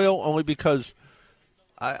 $20 coil only because,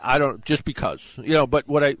 I don't, just because, but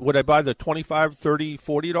would I buy the $25, $30,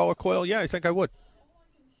 $40 coil? Yeah, I think I would.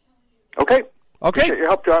 Okay. Appreciate your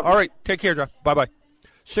help, John. All right. Take care, John. Bye-bye.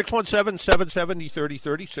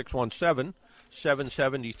 617-770-3030,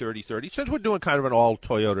 617-770-3030. Since we're doing kind of an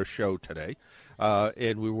all-Toyota show today,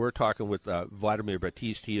 and we were talking with Vladimir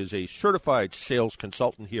Batiste. He is a certified sales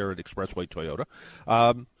consultant here at Expressway Toyota.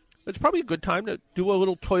 It's probably a good time to do a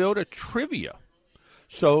little Toyota trivia.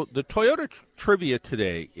 So the Toyota trivia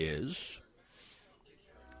today is,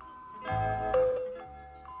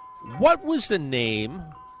 what was the name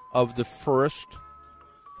of the first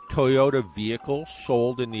Toyota vehicle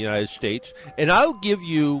sold in the United States? And I'll give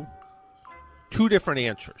you 2 different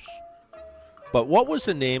answers. But what was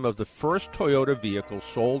the name of the first Toyota vehicle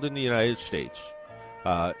sold in the United States?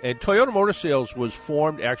 And Toyota Motor Sales was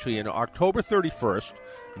formed actually in October 31st,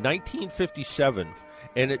 1957,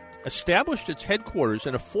 and it established its headquarters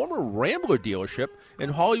in a former Rambler dealership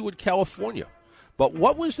in Hollywood, California. But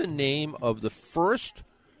what was the name of the first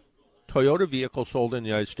Toyota vehicle sold in the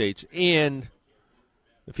United States? And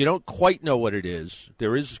if you don't quite know what it is,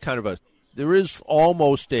 there is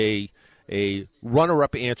almost a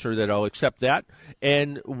runner-up answer that I'll accept that,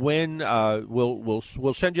 and when we'll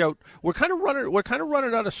send you out. We're kind of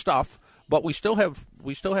running out of stuff, but we still have.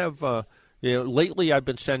 Lately I've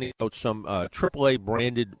been sending out some AAA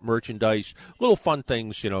branded merchandise, little fun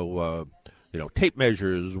things. Tape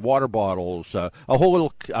measures, water bottles, a whole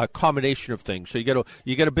little combination of things. So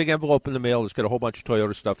you get a big envelope in the mail that's got a whole bunch of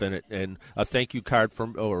Toyota stuff in it, and a thank you card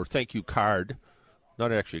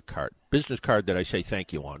not actually a card, business card that I say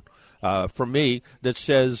thank you on. From me that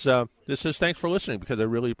says thanks for listening because I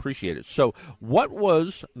really appreciate it. So what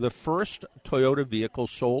was the first Toyota vehicle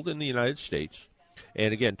sold in the United States?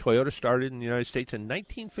 And again, Toyota started in the United States in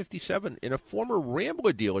 1957 in a former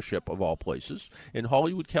Rambler dealership of all places in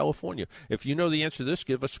Hollywood, California. If you know the answer to this,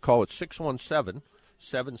 give us a call at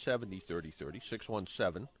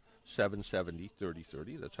 617-770-3030,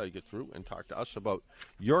 617-770-3030. That's how you get through and talk to us about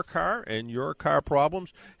your car and your car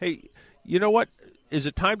problems. Hey, you know what? Is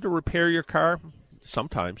it time to repair your car?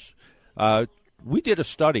 Sometimes. We did a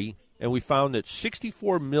study, and we found that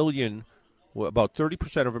 64 million, about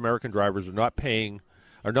 30% of American drivers are not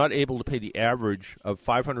able to pay the average of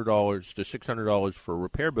 $500 to $600 for a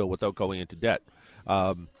repair bill without going into debt.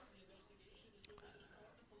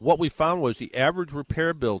 What we found was the average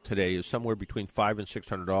repair bill today is somewhere between $500 and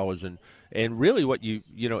 $600, and really what you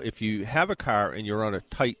if you have a car and you're on a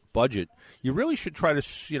tight budget, you really should try to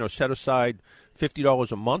set aside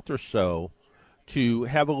 $50 a month or so to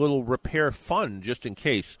have a little repair fund just in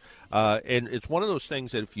case. And it's one of those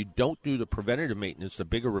things that if you don't do the preventative maintenance, the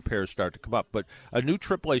bigger repairs start to come up. But a new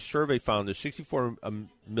AAA survey found that 64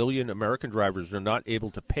 million American drivers are not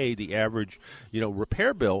able to pay the average,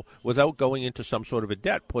 repair bill without going into some sort of a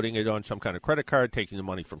debt, putting it on some kind of credit card, taking the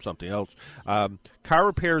money from something else. Car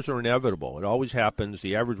repairs are inevitable. It always happens.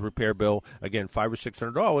 The average repair bill, again, $500 or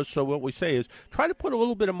 $600. So what we say is try to put a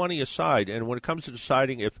little bit of money aside. And when it comes to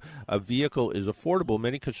deciding if a vehicle is affordable,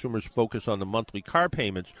 many consumers focus on the monthly car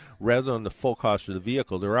payments rather than the full cost of the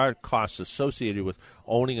vehicle. There are costs associated with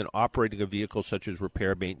owning and operating a vehicle, such as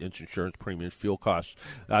repair, maintenance, insurance premiums, fuel costs.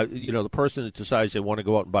 The person that decides they want to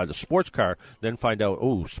go out and buy the sports car, then find out,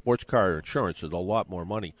 sports car insurance is a lot more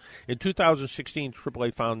money. In 2016,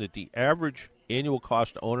 AAA found that the average annual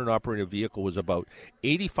cost to own and operate a vehicle was about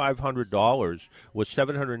 $8,500, with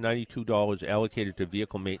 $792 allocated to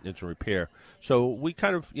vehicle maintenance and repair. So we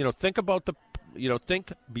kind of, think about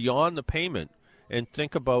think beyond the payment and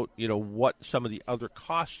think about, what some of the other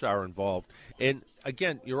costs are involved. And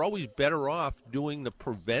again, you're always better off doing the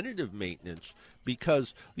preventative maintenance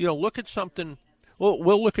because, look at something. Well,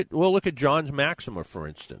 we'll look at John's Maxima, for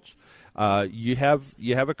instance. You have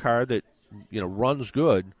a car that, runs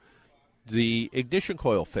good. The ignition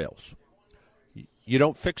coil fails. You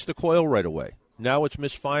don't fix the coil right away. Now it's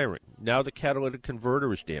misfiring. Now the catalytic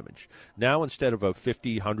converter is damaged. Now instead of a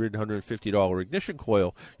 $50, $100, $150 ignition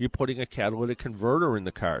coil, you're putting a catalytic converter in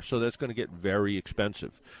the car. So that's going to get very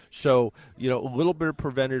expensive. So, a little bit of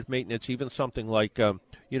preventative maintenance, even something like,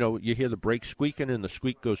 you hear the brake squeaking and the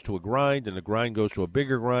squeak goes to a grind and the grind goes to a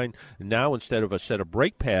bigger grind. And now instead of a set of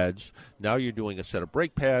brake pads, now you're doing a set of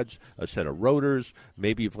brake pads, a set of rotors.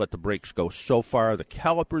 Maybe you've let the brakes go so far the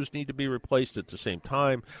calipers need to be replaced at the same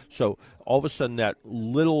time. So all of a sudden that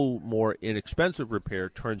little more inexpensive repair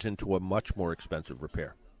turns into a much more expensive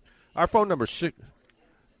repair. Our phone number is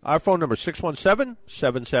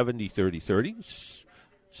 617-770-3030.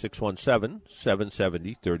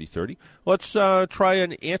 617-770-3030. Let's try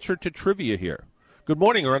an answer to trivia here. Good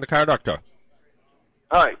morning. You're on the Car Doctor.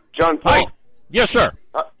 Hi, John Paul. Hi. Yes, sir.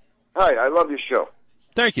 Hi, I love your show.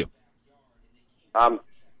 Thank you. Can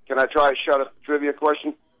I try a shot at the trivia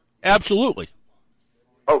question? Absolutely.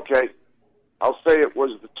 Okay. I'll say it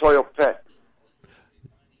was the Toyo Pet.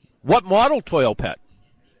 What model Toyo Pet?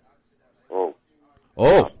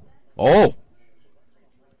 Oh.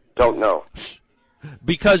 Don't know.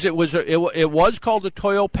 Because it was called the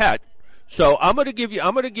Toyo Pet. So I'm going to give you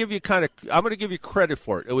credit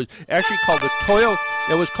for it. It was actually called the Toyo.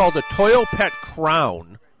 It was called the Toyo Pet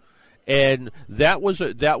Crown. And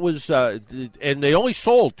and they only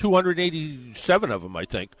sold 287 of them, I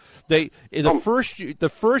think. The first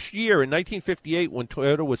year in 1958, when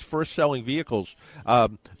Toyota was first selling vehicles,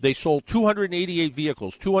 they sold 288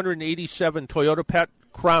 vehicles, 287 Toyota Pet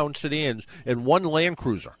Crown sedans, and one Land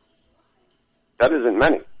Cruiser. That isn't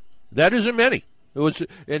many. That isn't many. It was,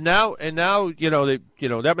 and now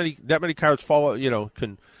that many cars fall.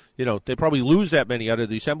 They probably lose that many out of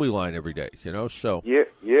the assembly line every day, so. Yeah.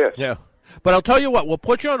 But I'll tell you what, we'll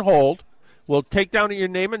put you on hold. We'll take down your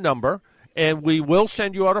name and number, and we will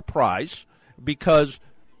send you out a prize because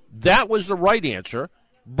that was the right answer,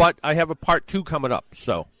 but I have a part 2 coming up.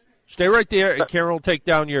 So stay right there, and Karen will take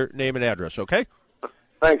down your name and address, okay?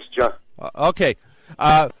 Thanks, John. Okay.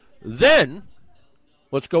 Then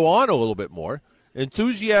let's go on a little bit more.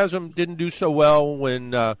 Enthusiasm didn't do so well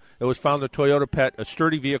when it was found the Toyota Pet, a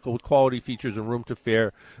sturdy vehicle with quality features and room to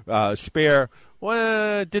spare.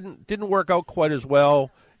 Well, it didn't work out quite as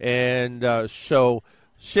well, and so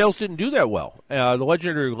Sales didn't do that well. The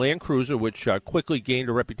legendary Land Cruiser, which quickly gained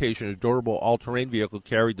a reputation as a durable all-terrain vehicle,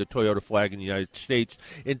 carried the Toyota flag in the United States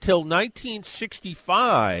until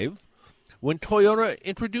 1965, when Toyota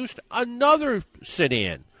introduced another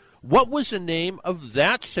sedan. What was the name of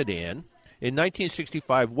that sedan? In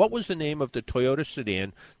 1965, what was the name of the Toyota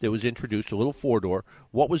sedan that was introduced, a little four-door?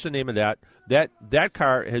 What was the name of that? That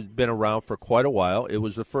car has been around for quite a while. It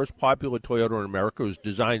was the first popular Toyota in America. It was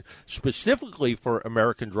designed specifically for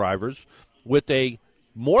American drivers with a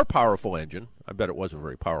more powerful engine. I bet it wasn't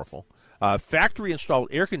very powerful. Factory-installed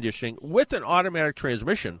air conditioning with an automatic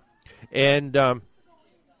transmission. And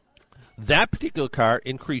that particular car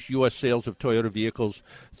increased U.S. sales of Toyota vehicles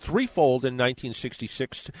threefold in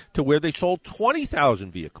 1966 to where they sold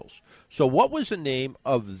 20,000 vehicles. So what was the name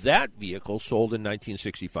of that vehicle sold in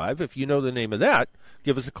 1965? If you know the name of that,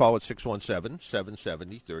 give us a call at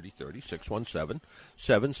 617-770-3030,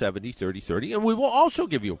 617-770-3030, and we will also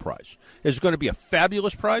give you a prize. It's going to be a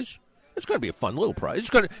fabulous prize. It's going to be a fun little prize.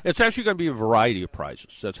 It's actually going to be a variety of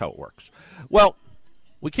prizes. That's how it works. Well,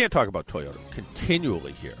 we can't talk about Toyota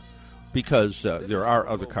continually here, because there are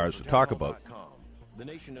other cars to talk about.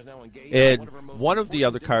 And one of the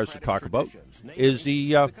other cars to talk about is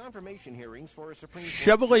the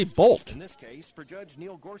Chevrolet Bolt.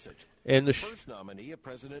 And the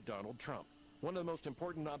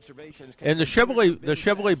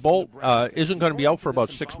Chevrolet Bolt isn't going to be out for about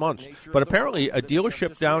 6 months. But apparently a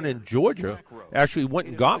dealership down in Georgia actually went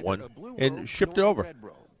and got one and shipped it over.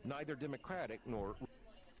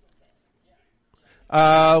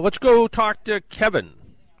 Let's go talk to Kevin.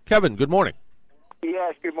 Kevin, good morning.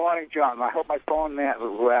 Yes, good morning, John. I hope my phone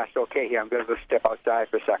lasts okay here. I'm going to step outside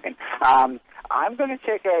for a second. I'm going to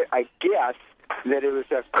take a guess that it was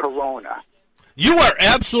a Corona. You are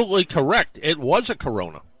absolutely correct. It was a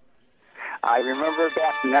Corona. I remember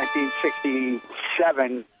back in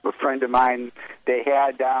 1967, a friend of mine, they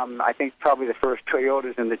had, I think, probably the first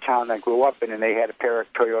Toyotas in the town I grew up in, and they had a pair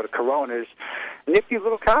of Toyota Coronas, nifty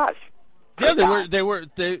little cars. Yeah, they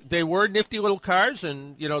were nifty little cars,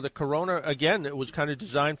 and the Corona, again, it was kind of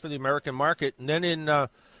designed for the American market. And then in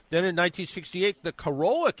 1968, the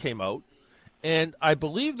Corolla came out, and I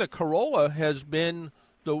believe the Corolla has been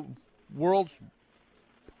the world's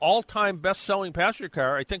all-time best-selling passenger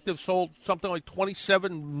car. I think they've sold something like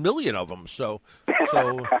 27 million of them. So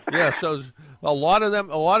yeah, so a lot of them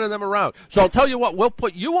around. So I'll tell you what, we'll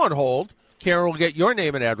put you on hold. Karen will get your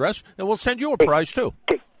name and address, and we'll send you a prize too.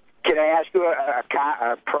 Can I ask you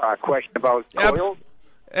a question about oil?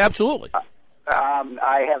 Absolutely.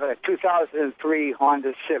 I have a 2003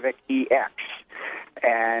 Honda Civic EX,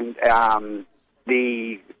 and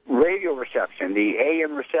the radio reception, the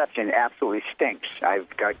AM reception, absolutely stinks.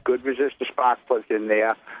 I've got good resistor spark plugs in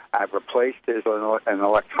there. I've replaced there's an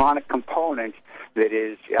electronic component that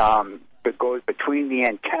is that goes between the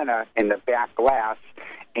antenna and the back glass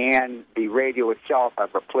and the radio itself.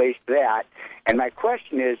 I've replaced that. And my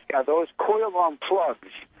question is, are those coil-on plugs,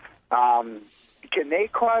 can they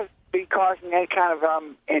be causing any kind of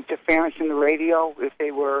interference in the radio if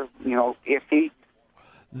they were, iffy?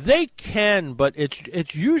 They can, but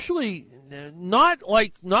it's usually not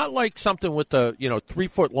like something with the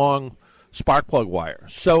 3-foot long spark plug wire.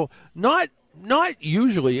 So not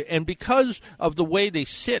usually, and because of the way they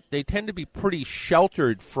sit, they tend to be pretty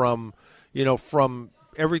sheltered from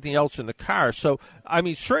everything else in the car. So, I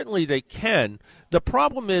mean, certainly they can. The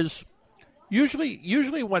problem is usually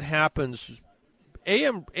what happens,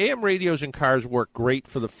 AM radios in cars work great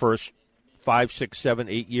for the first 5, 6, 7,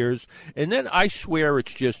 8 years, and then I swear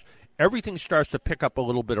it's just everything starts to pick up a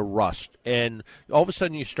little bit of rust, and all of a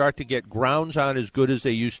sudden you start to get grounds on as good as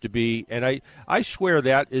they used to be, and I swear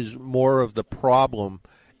that is more of the problem.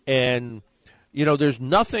 And there's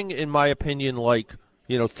nothing, in my opinion, like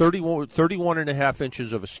 31 and a half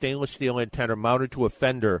inches of a stainless steel antenna mounted to a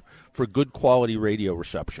fender for good quality radio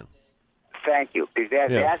reception. Thank you.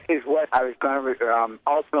 That is what I was going to.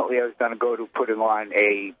 Ultimately, I was going to go to put him on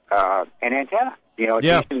an antenna.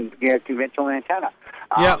 Decent, conventional antenna.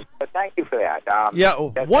 But thank you for that.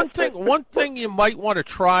 One thing you might want to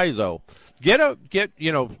try though.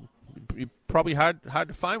 Probably hard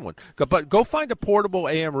to find one, but go find a portable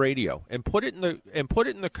AM radio and put it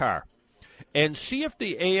in the car. And see if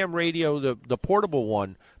the AM radio, the portable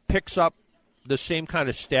one, picks up the same kind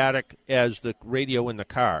of static as the radio in the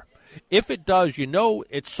car. If it does,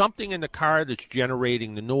 it's something in the car that's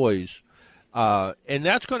generating the noise, and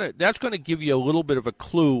that's gonna give you a little bit of a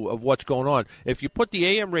clue of what's going on. If you put the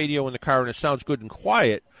AM radio in the car and it sounds good and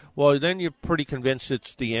quiet, well, then you're pretty convinced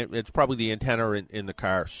it's probably the antenna in the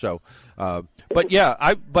car. So, but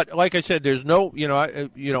like I said, there's no,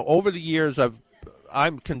 over the years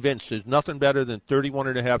I'm convinced there's nothing better than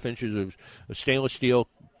 31.5 inches of stainless steel,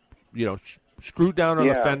 screwed down on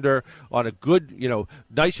the fender on a good,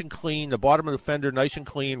 nice and clean, the bottom of the fender nice and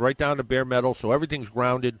clean, right down to bare metal, so everything's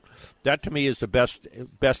grounded. That, to me, is the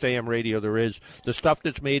best AM radio there is. The stuff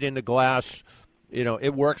that's made into glass,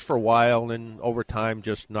 it works for a while, and over time,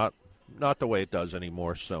 just not the way it does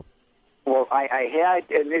anymore, so. Well, I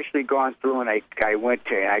had initially gone through, and I went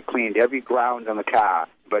to, and I cleaned every ground on the car.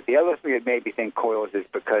 But the other thing that made me think coils is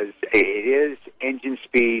because it is engine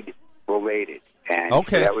speed related. And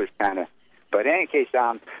okay. So that was kind of... But in any case,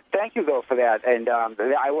 thank you, though, for that. And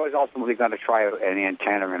I was ultimately going to try an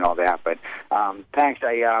antenna and all that. But thanks.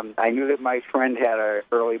 I knew that my friend had an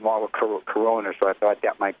early model Corona, so I thought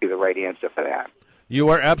that might be the right answer for that. You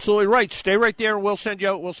are absolutely right. Stay right there, and we'll send you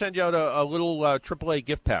out a little AAA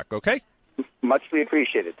gift pack, okay? Muchly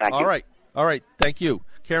appreciated. Thank you. All right. Thank you.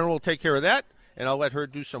 Karen will take care of that, and I'll let her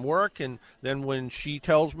do some work. And then when she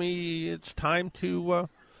tells me it's time to,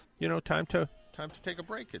 time to take a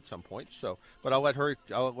break at some point. So, but I'll let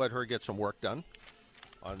her get some work done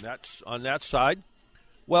on that side.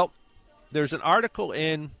 Well, there's an article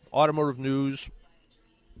in Automotive News,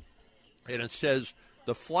 and it says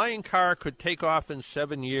the flying car could take off in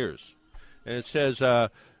 7 years, and it says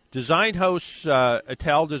design house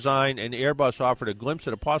Ital Design and Airbus offered a glimpse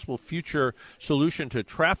at a possible future solution to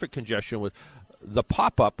traffic congestion with the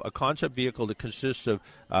Pop-Up, a concept vehicle that consists of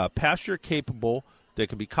passenger capable that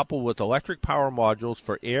can be coupled with electric power modules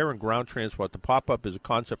for air and ground transport. The Pop-Up is a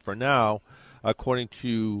concept for now, according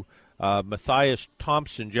to Matthias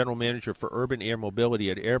Thompson, General Manager for Urban Air Mobility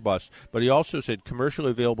at Airbus. But he also said commercially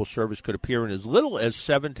available service could appear in as little as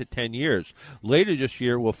 7 to 10 years. Later this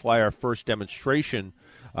year, we'll fly our first demonstration,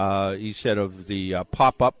 he said, of the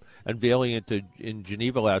Pop-Up, unveiling it in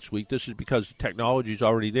Geneva last week. This is because the technology is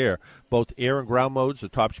already there. Both air and ground modes, the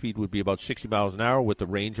top speed would be about 60 miles an hour with a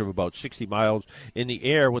range of about 60 miles in the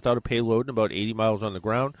air without a payload and about 80 miles on the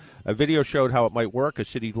ground. A video showed how it might work. A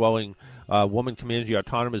city-dwelling woman commands the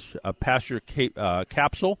autonomous passenger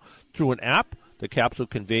capsule through an app. The capsule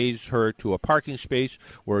conveys her to a parking space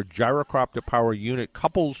where a gyrocopter power unit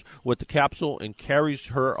couples with the capsule and carries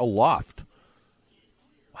her aloft.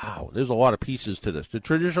 Wow, there's a lot of pieces to this. The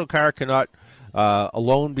traditional car cannot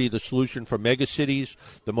alone be the solution for megacities.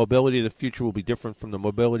 The mobility of the future will be different from the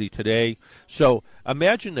mobility today. So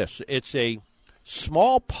imagine this. It's a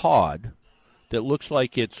small pod that looks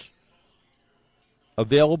like it's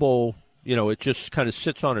available, it just kind of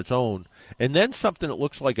sits on its own. And then something that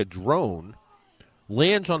looks like a drone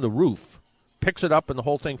lands on the roof, picks it up, and the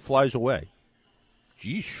whole thing flies away.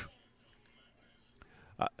 Geesh.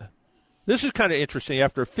 This is kind of interesting.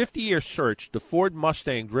 After a 50-year search, the Ford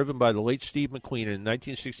Mustang, driven by the late Steve McQueen in the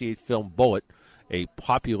 1968 film Bullitt, a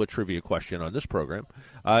popular trivia question on this program,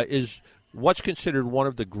 is what's considered one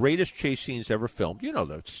of the greatest chase scenes ever filmed.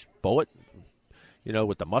 That's Bullitt,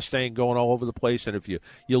 with the Mustang going all over the place. And if you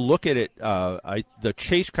look at it, the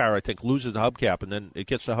chase car, I think, loses the hubcap, and then it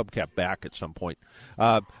gets the hubcap back at some point.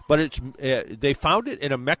 But they found it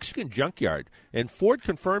in a Mexican junkyard, and Ford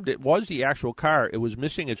confirmed it was the actual car. It was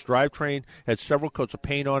missing its drivetrain, had several coats of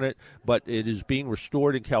paint on it, but it is being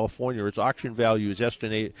restored in California. Its auction value is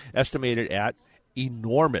estimated at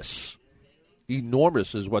enormous.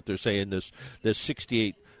 Enormous is what they're saying, this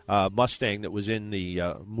 68 Mustang that was in the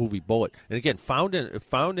movie Bullitt. And again, found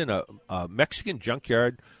in a Mexican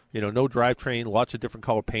junkyard, no drivetrain, lots of different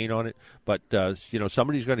color paint on it. But,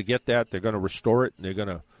 somebody's going to get that. They're going to restore it, and they're going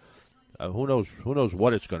to, who knows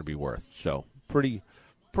what it's going to be worth. So pretty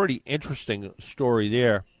interesting story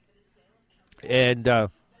there. And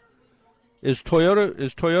is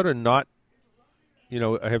Toyota not,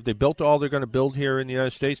 have they built all they're going to build here in the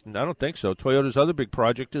United States? And I don't think so. Toyota's other big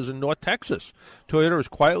project is in North Texas. Toyota is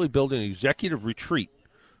quietly building an executive retreat.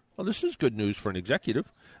 Well, this is good news for an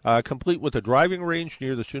executive. Complete with a driving range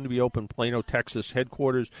near the soon-to-be-open Plano, Texas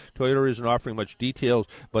headquarters. Toyota isn't offering much details,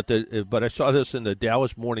 but I saw this in the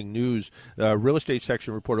Dallas Morning News. Real estate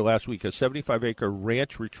section reported last week a 75-acre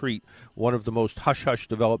ranch retreat, one of the most hush-hush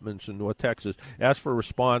developments in North Texas. As for a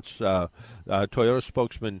response, Toyota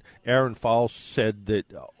spokesman Aaron Falls said that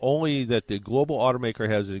only that the global automaker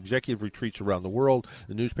has executive retreats around the world.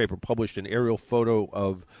 The newspaper published an aerial photo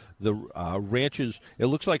of the ranches. It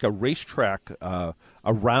looks like a racetrack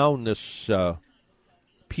around this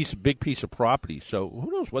big piece of property. So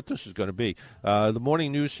who knows what this is going to be. The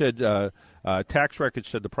Morning News said tax records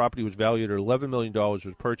said the property was valued at $11 million, was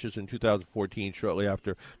purchased in 2014, shortly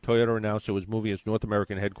after Toyota announced it was moving its North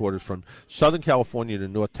American headquarters from Southern California to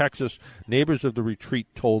North Texas. Neighbors of the retreat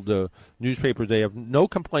told the newspaper they have no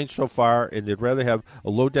complaints so far, and they'd rather have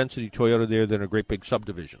a low-density Toyota there than a great big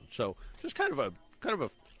subdivision. So just kind of a kind of a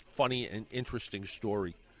funny and interesting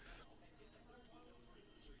story.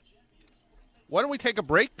 Why don't we take a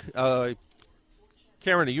break? Karen,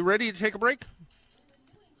 are you ready to take a break?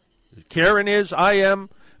 Karen is. I am.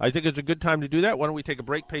 I think it's a good time to do that. Why don't we take a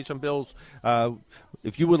break, pay some bills?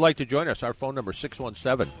 If you would like to join us, our phone number is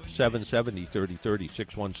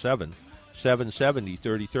 617-770-3030,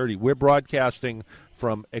 617-770-3030. We're broadcasting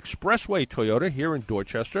from Expressway Toyota here in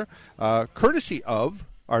Dorchester, courtesy of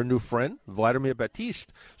our new friend, Vladimir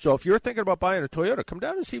Batiste. So if you're thinking about buying a Toyota, come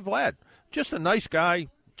down and see Vlad. Just a nice guy,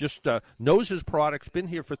 just knows his products, been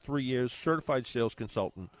here for 3 years, certified sales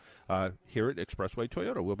consultant here at Expressway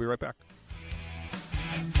Toyota. We'll be right back.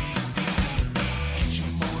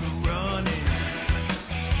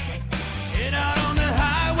 Head out on the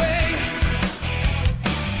highway,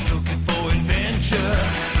 looking for adventure,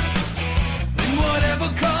 and whatever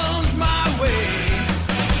comes my way.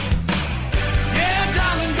 Yeah,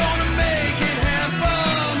 darling, gonna make it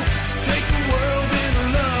happen. Take the world in a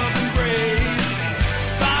love embrace.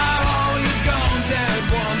 Fire all your guns at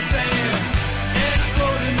once and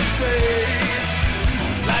explode into space.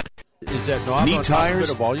 Is that not Need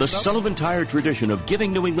tires? The stuff? Sullivan Tire tradition of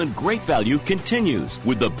giving New England great value continues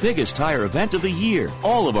with the biggest tire event of the year.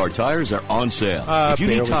 All of our tires are on sale. If you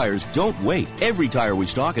need tires, don't wait. Every tire we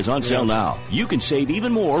stock is on sale now. You can save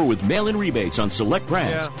even more with mail-in rebates on select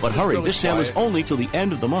brands. But hurry, this sale is only till the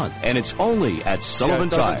end of the month, and it's only at Sullivan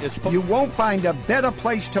Tire. You won't find a better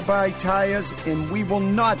place to buy tires, and we will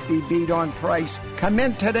not be beat on price. Come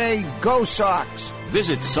in today. Go Sox!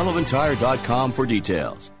 Visit sullivantire.com for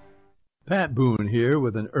details. Pat Boone here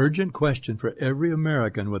with an urgent question for every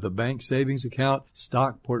American with a bank savings account,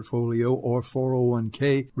 stock portfolio, or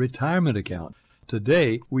 401k retirement account.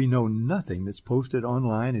 Today, we know nothing that's posted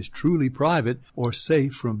online is truly private or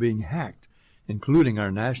safe from being hacked, including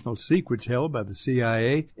our national secrets held by the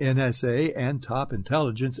CIA, NSA, and top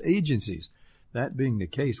intelligence agencies. That being the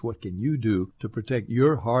case, what can you do to protect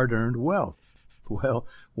your hard-earned wealth? Well,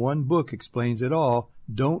 one book explains it all.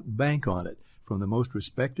 Don't bank on it. From the most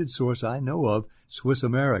respected source I know of, Swiss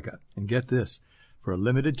America. And get this, for a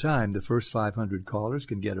limited time, the first 500 callers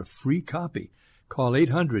can get a free copy. Call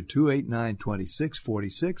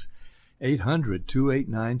 800-289-2646,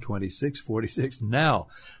 800-289-2646 now.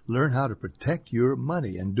 Learn how to protect your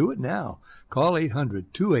money, and do it now. Call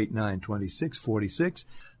 800-289-2646.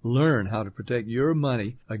 Learn how to protect your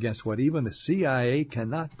money against what even the CIA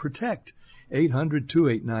cannot protect.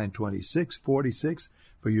 800-289-2646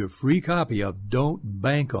 for your free copy of Don't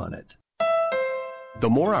Bank on It. The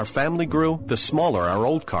more our family grew, the smaller our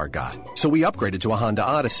old car got. So we upgraded to a Honda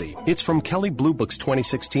Odyssey. It's from Kelley Blue Book's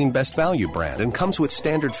 2016 Best Value brand and comes with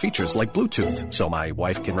standard features like Bluetooth, so my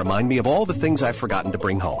wife can remind me of all the things I've forgotten to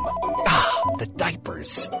bring home. The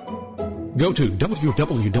diapers. Go to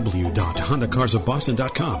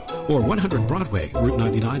www.hondacarsofboston.com or 100 Broadway, Route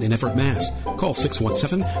 99 in Everett, Mass. Call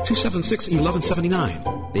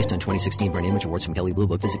 617-276-1179. Based on 2016 brand image awards from Kelley Blue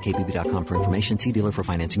Book, visit kbb.com for information. See dealer for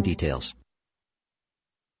financing details.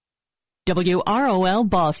 WROL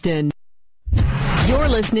Boston. You're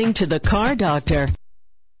listening to The Car Doctor.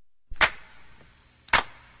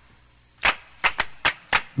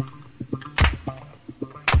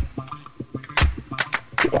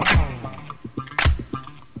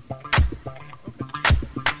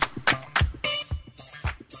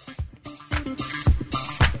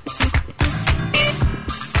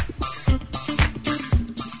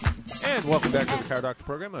 Welcome back to the Car Doctor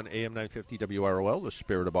program on AM 950 WROL, the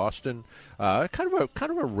Spirit of Boston. Kind of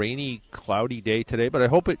a rainy, cloudy day today, but I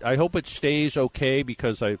hope it stays okay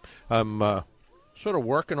because I'm sort of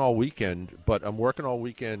working all weekend, but I'm working all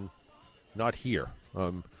weekend not here.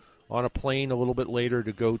 I'm on a plane a little bit later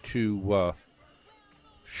to go to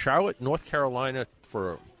Charlotte, North Carolina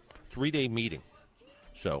for a 3-day meeting.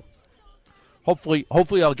 So hopefully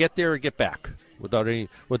I'll get there and get back without any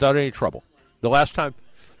trouble. The last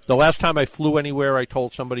time I flew anywhere, I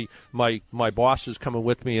told somebody, my boss is coming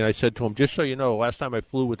with me, and I said to him, just so you know, the last time I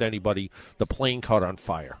flew with anybody, the plane caught on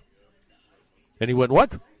fire. And he went,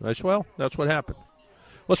 what? I said, well, that's what happened.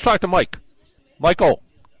 Let's talk to Mike. Michael.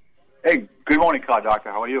 Hey, good morning, Car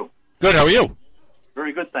Doctor. How are you? Good, how are you?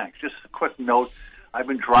 Very good, thanks. Just a quick note. I've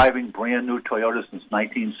been driving brand new Toyota since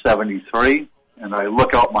 1973, and I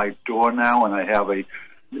look out my door now, and I have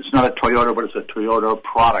it's not a Toyota, but it's a Toyota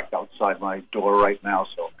product outside my door right now.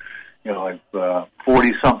 So, I've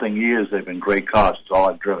 40-something years, they've been great cars. It's all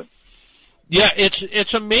I've driven. Yeah,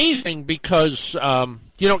 it's amazing because,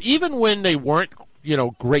 even when they weren't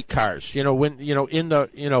great cars. When in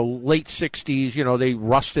the late '60s, they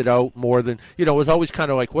rusted out more than it was always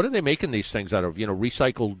kind of like, what are they making these things out of?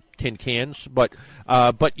 Recycled tin cans. But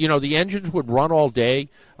the engines would run all day.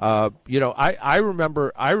 I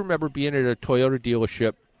remember being at a Toyota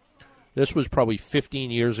dealership. This was probably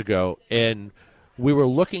 15 years ago, and we were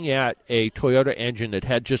looking at a Toyota engine that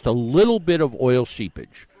had just a little bit of oil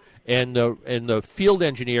seepage. And the field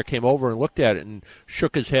engineer came over and looked at it and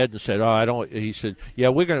shook his head and said, "Oh, I don't." He said, "Yeah,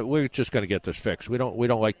 we're just gonna get this fixed. We don't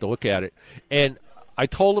like to look at it." And I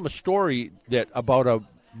told him a story that about a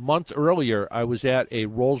month earlier I was at a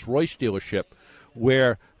Rolls-Royce dealership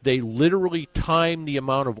where they literally timed the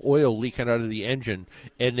amount of oil leaking out of the engine,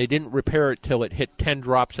 and they didn't repair it till it hit 10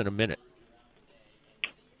 drops in a minute.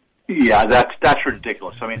 Yeah, that's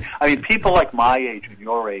ridiculous. I mean, people like my age and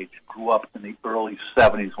your age grew up in the early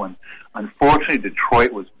 '70s when, unfortunately,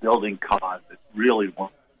 Detroit was building cars that really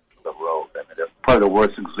weren't the road. I mean, they're probably the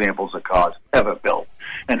worst examples of cars ever built,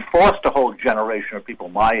 and forced a whole generation of people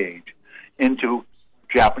my age into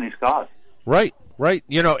Japanese cars. Right.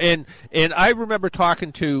 And I remember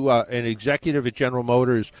talking to an executive at General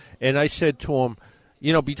Motors, and I said to him,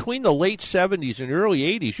 between the late 70s and early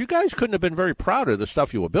 80s, you guys couldn't have been very proud of the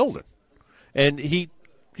stuff you were building. And he,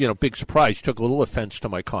 big surprise, took a little offense to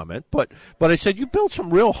my comment. But I said, you built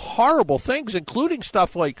some real horrible things, including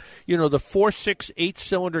stuff like, the 4.6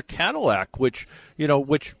 8-cylinder Cadillac, which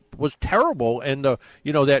was terrible. And,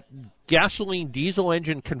 that gasoline diesel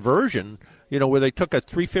engine conversion, where they took a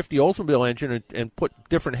 350 Oldsmobile engine and put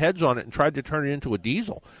different heads on it and tried to turn it into a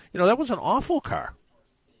diesel. That was an awful car.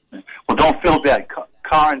 Well, don't feel bad.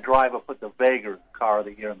 Car and Driver put the Vega Car of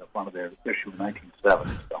the Year in the front of their issue in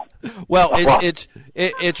 1970. So. Well,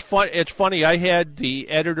 it's funny. I had the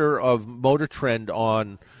editor of Motor Trend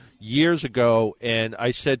on years ago, and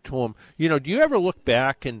I said to him, do you ever look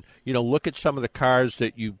back and look at some of the cars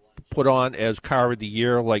that you put on as Car of the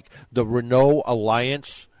Year, like the Renault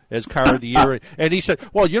Alliance as Car of the Year? And he said,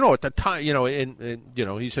 well, at the time,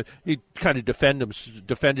 he said he kind of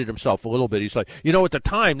defended himself a little bit. He's like, at the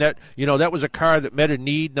time that was a car that met a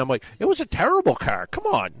need, and I'm like, it was a terrible car. Come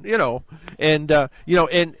on, and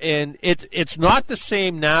it's not the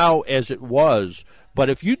same now as it was. But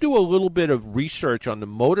if you do a little bit of research on the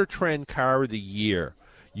Motor Trend Car of the Year,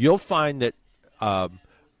 you'll find that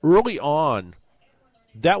early on,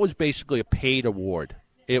 that was basically a paid award.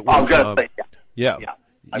 It was, yeah.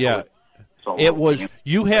 Yeah, it was.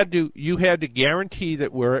 You had to guarantee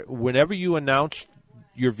that whenever you announced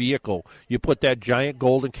your vehicle, you put that giant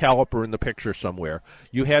golden caliper in the picture somewhere.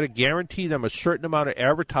 You had to guarantee them a certain amount of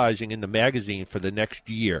advertising in the magazine for the next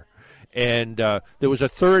year, and there was a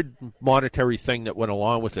third monetary thing that went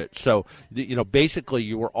along with it. So basically,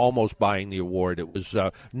 you were almost buying the award. It was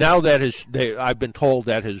now I've been told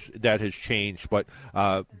that has changed, but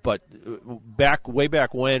way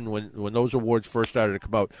back when those awards first started to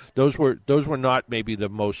come out, those were not maybe the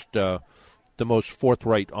most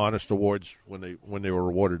forthright, honest awards when they were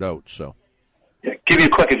awarded out. So, yeah, give you a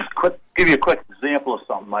quick example of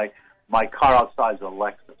something. My car outside is a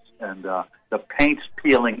Lexus, and the paint's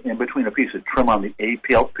peeling in between a piece of trim on the A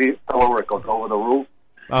pillar where it goes over the roof.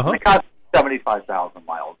 Uh-huh. The car's 75,000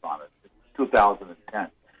 miles on it. It's 2010.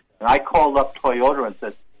 And I called up Toyota and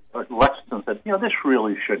said, Lexus, and said, this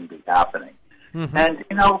really shouldn't be happening. Mm-hmm. And,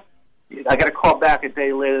 I got a call back a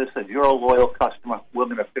day later that said, you're a loyal customer. We're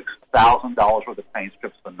going to fix $1,000 worth of paint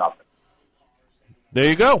strips for nothing. There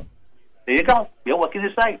you go. What can you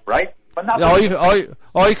say, right? But nothing.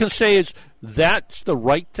 All you can say is that's the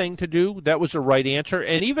right thing to do. That was the right answer.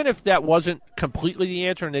 And even if that wasn't completely the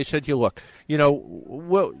answer, and they said to you, look,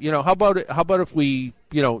 how about if we,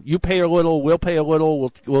 you pay a little, we'll pay a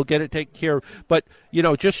little, we'll get it taken care of. But,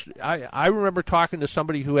 I remember talking to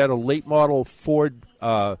somebody who had a late model Ford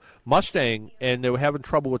Mustang, and they were having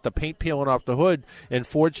trouble with the paint peeling off the hood, and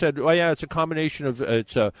Ford said, oh yeah, it's a combination of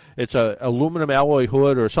it's a aluminum alloy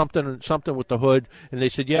hood or something with the hood, and they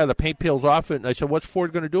said, yeah, the paint peels off it. And I said, what's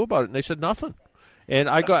Ford going to do about it? And they said nothing. And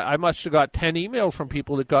I must have got 10 emails from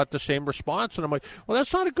people that got the same response, and I'm like, well,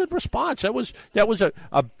 that's not a good response. That was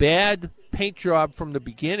a bad paint job from the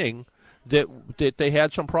beginning that they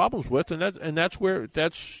had some problems with, and that's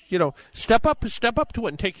step up to it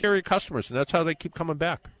and take care of your customers, and that's how they keep coming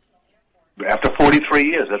back. After 43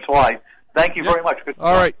 years, that's why. Thank you very much.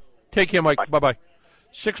 All right, take care, Mike. Bye.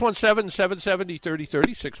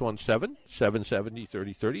 617-770-3030,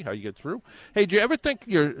 617-770-3030. How you get through? Hey, do you ever think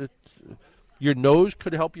your nose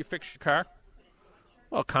could help you fix your car?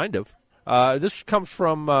 Well, kind of. This comes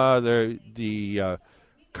from the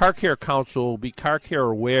Car Care Council, Be Car Care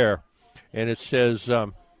Aware, and it says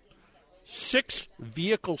 6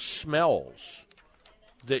 vehicle smells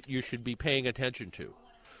that you should be paying attention to.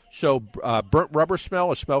 So burnt rubber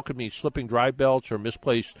smell, a smell could mean slipping drive belts or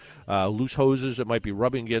misplaced loose hoses. It might be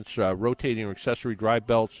rubbing against rotating or accessory drive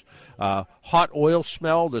belts. Hot oil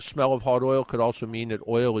smell, the smell of hot oil could also mean that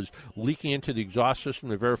oil is leaking into the exhaust system.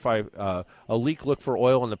 To verify a leak, look for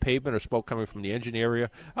oil on the pavement or smoke coming from the engine area.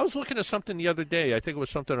 I was looking at something the other day. I think it was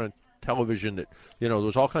something on television that, there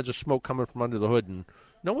was all kinds of smoke coming from under the hood, and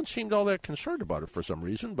no one seemed all that concerned about it for some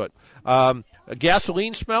reason. But a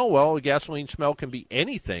gasoline smell, well, a gasoline smell can be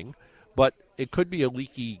anything, but it could be a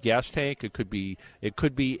leaky gas tank. It could be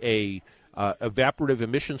a evaporative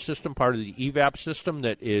emission system, part of the evap system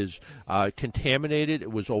that is contaminated.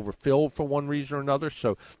 It was overfilled for one reason or another,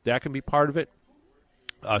 so that can be part of it.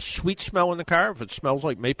 A sweet smell in the car, if it smells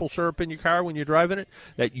like maple syrup in your car when you're driving it,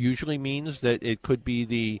 that usually means that it could be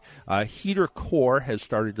the heater core has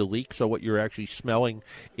started to leak. So what you're actually smelling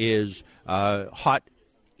is hot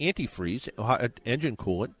antifreeze, hot engine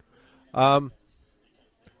coolant.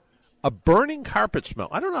 A burning carpet smell.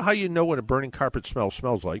 I don't know how you know what a burning carpet smell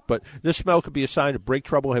smells like, but this smell could be a sign of brake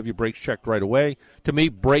trouble. Have your brakes checked right away. To me,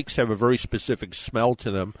 brakes have a very specific smell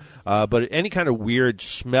to them, but any kind of weird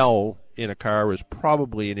smell in a car is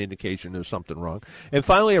probably an indication there's something wrong. And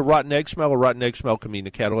finally, a rotten egg smell. A rotten egg smell can mean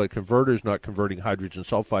the catalytic converter is not converting hydrogen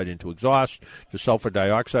sulfide into exhaust to sulfur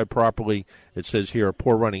dioxide properly. It says here a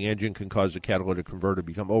poor running engine can cause the catalytic converter to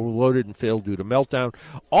become overloaded and fail due to meltdown.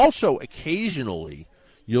 Also, occasionally,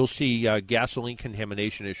 you'll see gasoline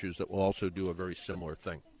contamination issues that will also do a very similar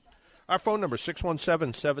thing. Our phone number is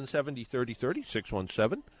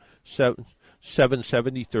 617-770-3030,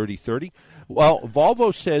 617-770-3030. Well,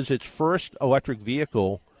 Volvo says its first electric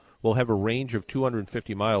vehicle will have a range of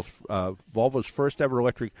 250 miles. Volvo's first ever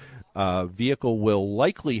electric vehicle will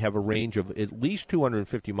likely have a range of at least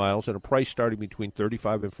 250 miles and a price starting between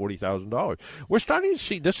 $35,000 and $40,000. We're starting to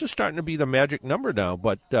see, this is starting to be the magic number now,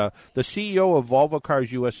 but the CEO of Volvo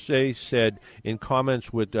Cars USA said in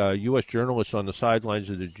comments with U.S. journalists on the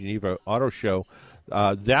sidelines of the Geneva Auto Show,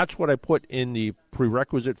 that's what I put in the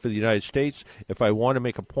prerequisite for the United States. If I want to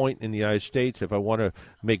make a point in the United States, if I want to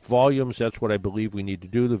make volumes, that's what I believe we need to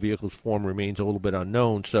do. The vehicle's form remains a little bit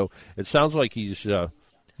unknown. So it sounds like he's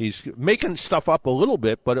making stuff up a little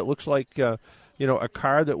bit, but it looks like a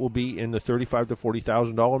car that will be in the $35,000 to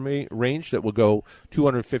 $40,000 range that will go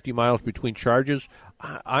 250 miles between charges.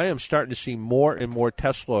 I am starting to see more and more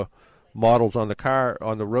Tesla models on the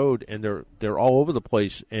road, and they're all over the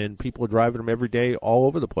place, and people are driving them every day all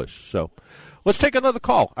over the place. So let's take another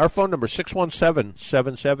call. Our phone number is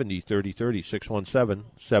 617-770-3030,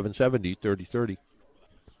 617-770-3030.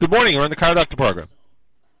 Good morning. You're on the Car Doctor program.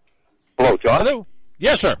 Hello, John. Hello.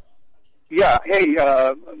 Yes, sir. Yeah, hey,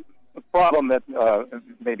 a problem that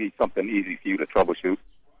may be something easy for you to troubleshoot.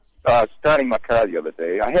 Starting my car the other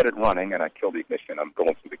day, I had it running, and I killed the ignition. I'm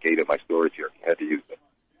going through the gate of my storage here. I had to use it.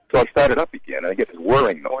 So I started up again, and I get this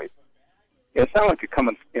whirring noise. It sounded like it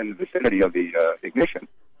coming in the vicinity of the ignition.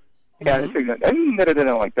 And I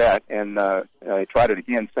didn't like that, and I tried it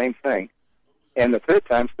again, same thing. And the third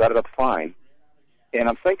time started up fine. And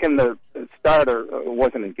I'm thinking the starter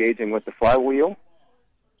wasn't engaging with the flywheel.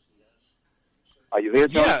 Are you there,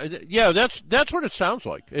 John? Yeah, that's what it sounds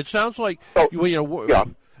like. It sounds like, yeah.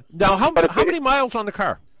 Now, how many miles on the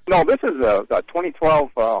car? No, this is a 2012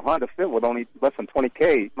 Honda Fit with only less than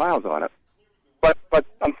 20K miles on it. But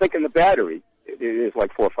I'm thinking the battery is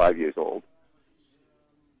like 4 or 5 years old.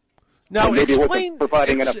 Now, and maybe explain, it wasn't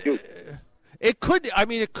providing enough juice. It could be. I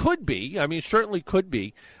mean, certainly could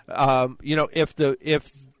be.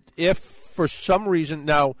 If for some reason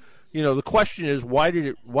now, the question is why did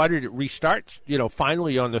it restart?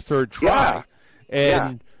 Finally on the third try,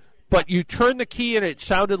 But you turned the key and it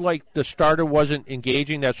sounded like the starter wasn't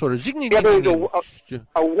engaging. That sort of zing. Yeah, there was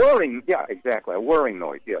a whirring. Yeah, exactly, a whirring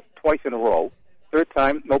noise. Yeah, twice in a row. Third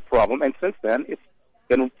time, no problem. And since then, it's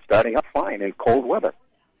been starting up fine in cold weather.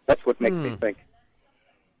 That's what makes me think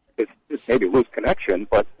it's maybe loose connection,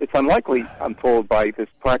 but it's unlikely. I'm told by this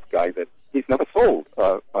parts guy that he's never sold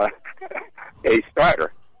a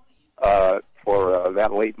starter for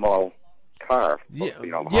that late model car.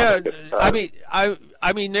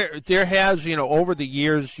 I mean, there has, over the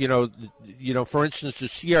years, for instance, the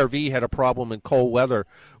CRV had a problem in cold weather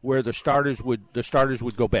where the starters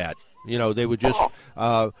would go bad. They would just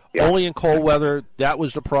only in cold weather. That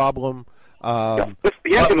was the problem. The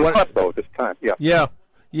engine was hot though this time. Yeah.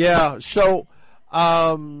 So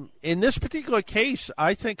in this particular case,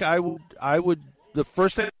 I think I would the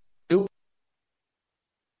first thing I would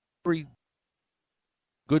do,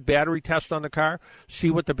 good battery test on the car, see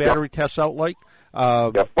what the battery tests out like.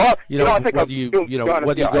 Well, I think whether you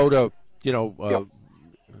go to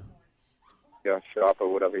shop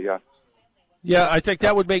or whatever. Yeah. Yeah, I think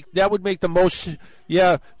that would make the most.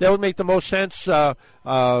 Yeah, that would make the most sense. Have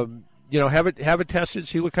it tested,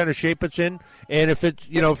 see what kind of shape it's in, and if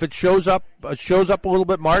it shows up a little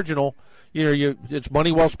bit marginal, it's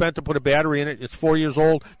money well spent to put a battery in it. It's 4 years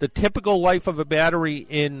old. The typical life of a battery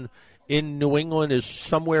in New England is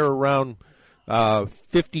somewhere around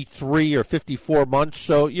 53 or 54 months.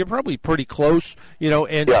 So you're probably pretty close.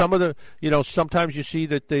 Some of the sometimes you see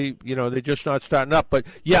that they're just not starting up. But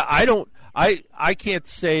yeah, I can't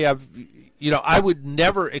say I would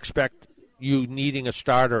never expect you needing a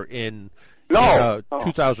starter in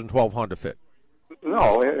 2012 Honda Fit.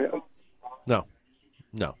 No.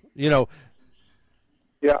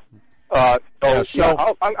 Yeah. At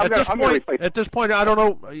this point, I don't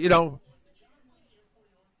know.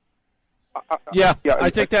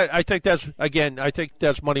 I think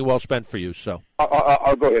that's money well spent for you. So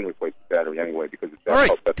I'll go ahead and replace the battery anyway because it's all right.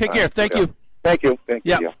 Take care. Thank you. Thank you.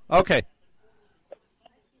 Yeah. Okay.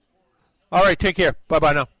 All right. Take care.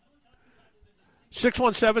 Bye now.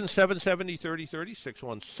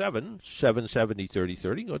 617-770-3030.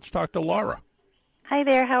 617-770-3030. Let's talk to Laura. Hi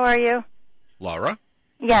there. How are you? Laura.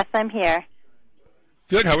 Yes, I'm here.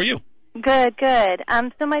 Good. How are you? Good. So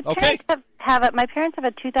my parents have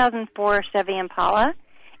a 2004 Chevy Impala,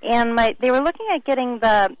 and they were looking at getting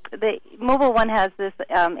the mobile one has this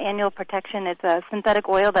annual protection. It's a synthetic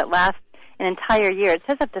oil that lasts an entire year. It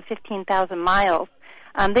says up to 15,000 miles.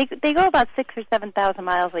 They go about 6,000 or 7,000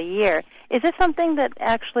 miles a year. Is this something that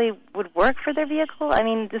actually would work for their vehicle? I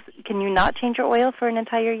mean, can you not change your oil for an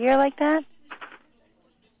entire year like that?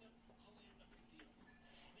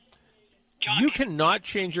 You cannot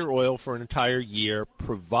change your oil for an entire year,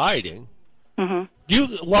 providing.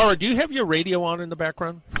 Mm-hmm. Laura, do you have your radio on in the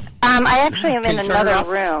background? I actually am in another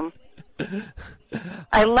room.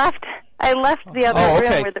 I left the other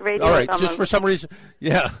room where the radio All right, is on. Just for some reason.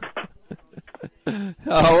 Yeah.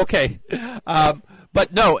 Oh, okay.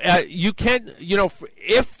 But no, you can.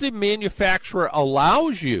 If the manufacturer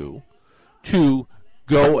allows you to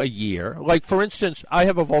go a year, like for instance, I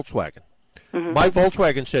have a Volkswagen. Mm-hmm. My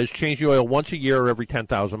Volkswagen says change the oil once a year or every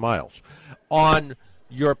 10,000 miles. On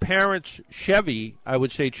your parents' Chevy, I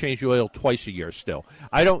would say change the oil twice a year still.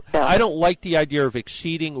 I don't like the idea of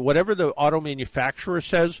exceeding whatever the auto manufacturer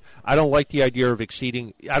says. I don't like the idea of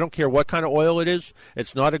exceeding. I don't care what kind of oil it is.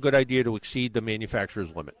 It's not a good idea to exceed the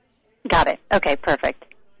manufacturer's limit. Got it. Okay, perfect.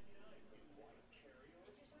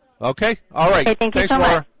 Okay. All right. Okay, thank you so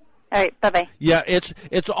Laura. much. All right, bye-bye. Yeah, it's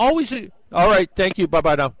always all right. Thank you.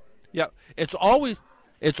 Bye-bye now. Yeah, it's always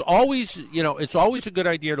a good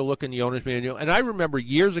idea to look in the owner's manual. And I remember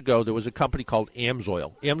years ago there was a company called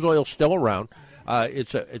AMSOIL. AMSOIL's still around.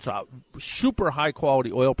 It's a super high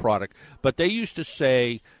quality oil product, but they used to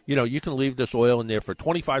say, you can leave this oil in there for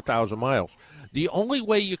 25,000 miles. The only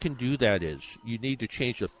way you can do that is you need to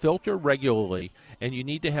change the filter regularly, and you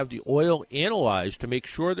need to have the oil analyzed to make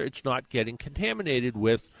sure that it's not getting contaminated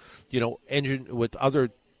with, with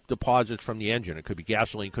other deposits from the engine. It could be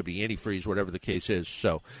gasoline, could be antifreeze, whatever the case is.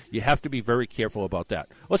 So you have to be very careful about that.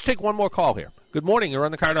 Let's take one more call here. Good morning. You're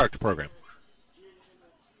on the Car Doctor program.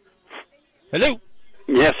 Hello.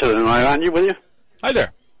 Yes, sir. Am I on you with you? Hi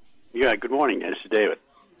there. Yeah. Good morning. This is David.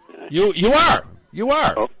 You are.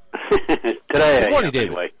 Oh. Today. Good morning, David.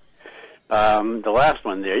 Anyway. The last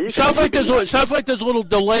one there. Sounds like there's a little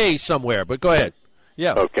delay somewhere, but go ahead.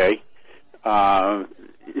 Yeah. Okay. The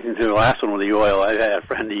last one with the oil, I had a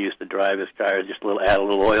friend who used to drive his car, just add a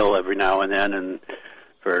little oil every now and then, and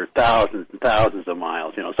for thousands and thousands of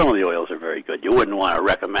miles. Some of the oils are very good. You wouldn't want to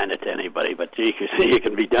recommend it to anybody, but you can see it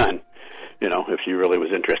can be done, if you really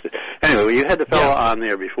was interested. Anyway, you had the fellow on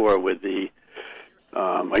there before with the,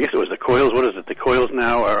 I guess it was the coils. What is it? The coils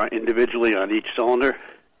now are individually on each cylinder?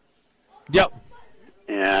 Yep.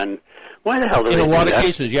 And why the hell do they do that? In a lot of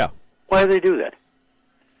cases, yeah. Why do they do that?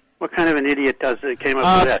 What kind of an idiot came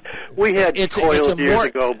up with that? We had coils years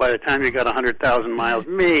ago. By the time you got 100,000 miles,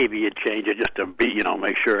 maybe you'd change it just to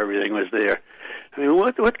make sure everything was there. I mean,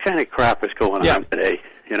 what kind of crap is going on today?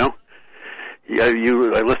 I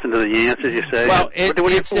listened to the answers you say. Well, what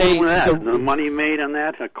are you doing with that? The money made on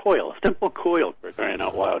that? A coil, a simple coil, for crying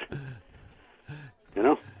out loud.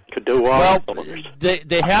 Could do all cylinders.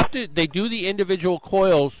 They do the individual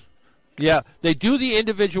coils. Yeah, they do the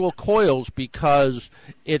individual coils because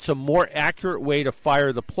it's a more accurate way to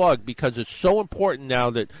fire the plug, because it's so important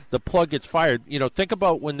now that the plug gets fired. Think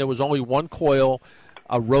about when there was only one coil,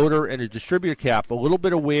 a rotor, and a distributor cap. A little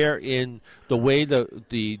bit of wear in the way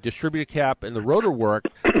the distributor cap and the rotor work,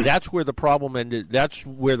 that's where the problem ended. That's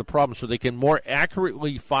where the problem. So they can more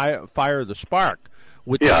accurately fire the spark.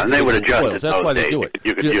 with and they would adjust oils. it. That's why they do it.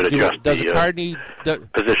 You could adjust does the a car need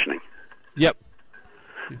positioning. Yep.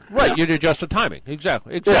 Right, you'd adjust the timing.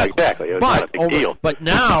 Exactly. Yeah, exactly. It was not a big deal. But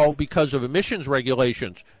now, because of emissions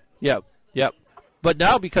regulations, But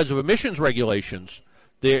now, because of emissions regulations,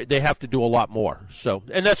 they have to do a lot more. So,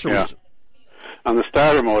 and that's the reason. On the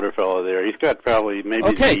starter motor fellow there, he's got probably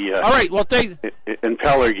maybe the all right. Well,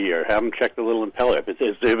 impeller gear. Have him check the little impeller. If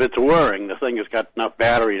it's whirring, the thing has got enough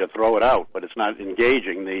battery to throw it out, but it's not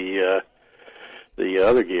engaging the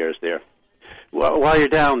other gears there. Well, while you're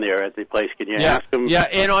down there at the place, can you ask them? Yeah,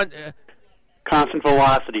 and on constant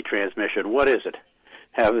velocity transmission. What is it?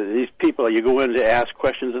 Have these people? You go in to ask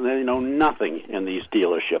questions, and they know nothing in these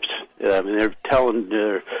dealerships. I mean, they're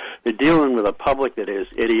dealing with a public that is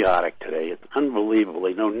idiotic today. It's unbelievable.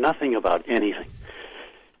 They know nothing about anything.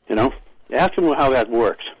 You know, ask them how that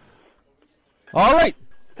works. All right.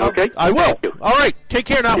 Okay. I will. All right. Take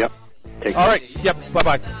care now. Yep. All right. Yep.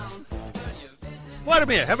 Bye-bye.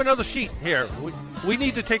 Vladimir, have another seat here. We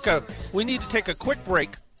need to take a quick break,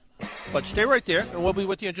 but stay right there, and we'll be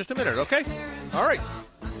with you in just a minute. Okay? All right.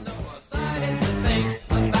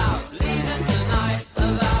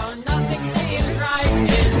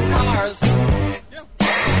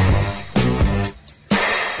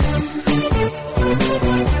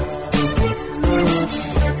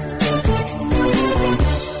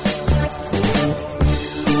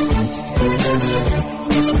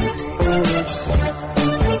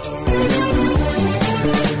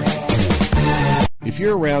 If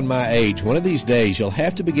you're around my age, one of these days you'll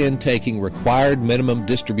have to begin taking required minimum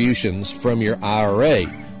distributions from your IRA.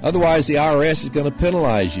 Otherwise, the IRS is going to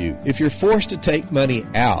penalize you. If you're forced to take money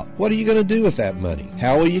out, what are you going to do with that money?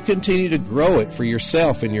 How will you continue to grow it for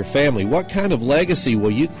yourself and your family? What kind of legacy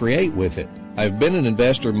will you create with it? I've been an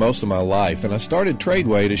investor most of my life, and I started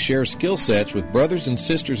Tradeway to share skill sets with brothers and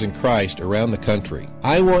sisters in Christ around the country.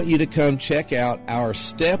 I want you to come check out our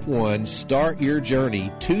Step 1 Start Your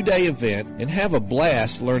Journey 2-day event and have a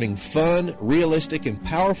blast learning fun, realistic, and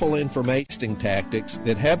powerful information tactics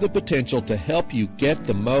that have the potential to help you get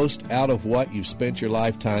the most out of what you've spent your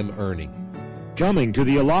lifetime earning. Coming to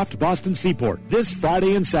the Aloft Boston Seaport this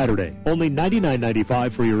Friday and Saturday. Only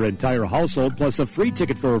 $99.95 for your entire household, plus a free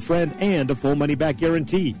ticket for a friend and a full money-back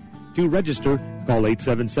guarantee. To register, call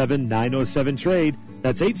 877-907-TRADE.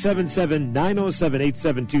 That's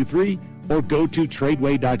 877-907-8723, or go to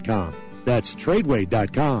Tradeway.com. That's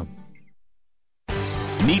Tradeway.com.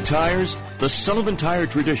 Need tires? The Sullivan Tire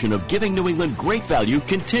tradition of giving New England great value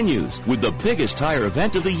continues with the biggest tire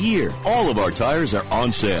event of the year. All of our tires are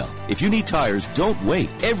on sale. If you need tires, don't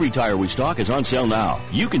wait. Every tire we stock is on sale now.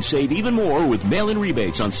 You can save even more with mail-in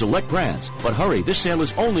rebates on select brands. But hurry, this sale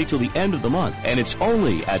is only till the end of the month, and it's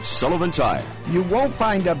only at Sullivan Tire. You won't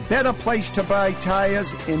find a better place to buy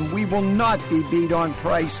tires, and we will not be beat on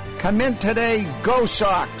price. Come in today, go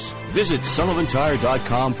Sox! Visit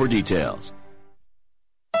SullivanTire.com for details.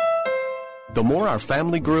 The more our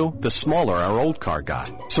family grew, the smaller our old car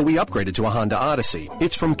got. So we upgraded to a Honda Odyssey.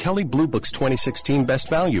 It's from Kelley Blue Book's 2016 Best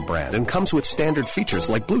Value brand and comes with standard features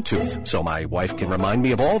like Bluetooth, so my wife can remind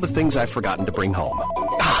me of all the things I've forgotten to bring home.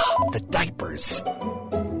 The diapers.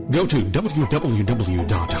 Go to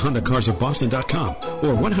www.HondaCarsOfBoston.com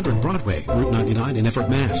or 100 Broadway, Route 99 in Everett,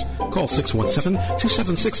 Mass. Call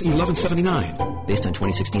 617-276-1179. Based on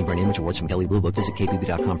 2016 brand image awards from Kelley Blue Book, visit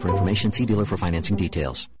kbb.com for information. See dealer for financing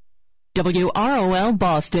details. WROL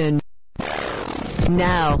Boston.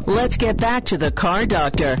 Now, let's get back to the Car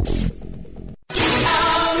Doctor.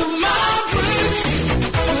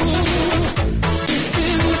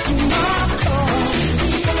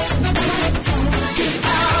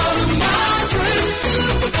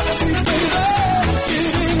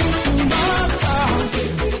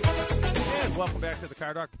 Welcome back to the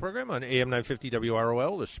Car Doctor program on AM 950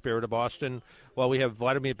 WROL, the Spirit of Boston. Well, we have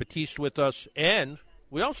Vladimir Batiste with us, and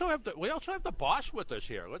we also have the boss with us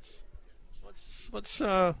here. Let's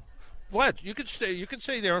Vlad, you can stay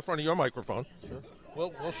there in front of your microphone. Sure.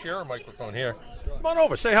 We'll share a microphone here. Come on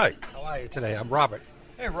over, say hi. How are you today? I'm Robert.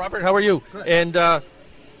 Hey, Robert, how are you? Good. And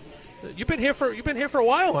you've been here for a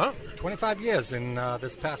while, huh? 25 years in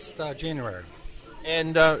this past January.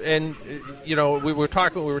 And you know, we were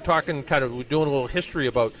talking kind of doing a little history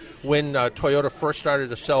about when Toyota first started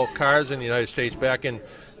to sell cars in the United States back in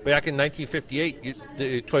 1958.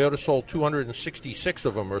 The Toyota sold 266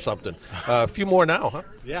 of them or something. A few more now, huh?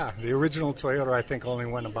 Yeah, the original Toyota I think only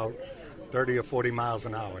went about 30 or 40 miles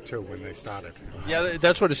an hour too when they started. Yeah,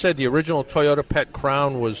 that's what it said. The original Toyota Pet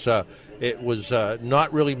Crown was not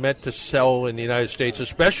really meant to sell in the United States,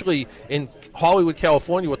 especially in Hollywood,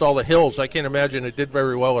 California, with all the hills. I can't imagine it did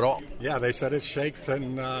very well at all. Yeah, they said it shaked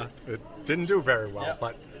and it didn't do very well,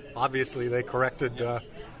 but obviously they corrected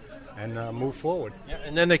and moved forward. Yeah,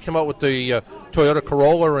 and then they came out with the Toyota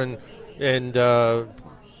Corolla, and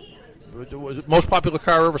it was the most popular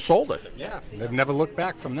car ever sold, I think. Yeah, they've never looked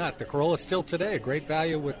back from that. The Corolla is still today a great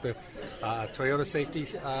value with the Toyota safety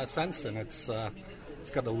sense, and it's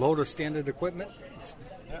got a load of standard equipment.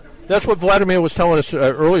 That's what Vladimir was telling us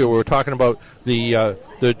earlier. We were talking about the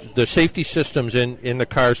safety systems in the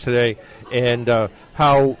cars today, and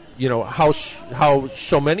how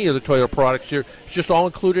so many of the Toyota products here, it's just all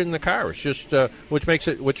included in the car. It's just which makes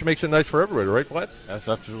it nice for everybody, right, Vlad? That's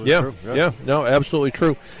absolutely true. Yeah, no, absolutely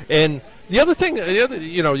true. And the other thing,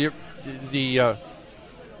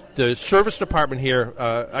 the service department here.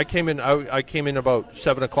 I came in about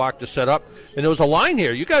 7:00 to set up, and there was a line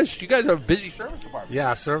here. You guys have a busy service department.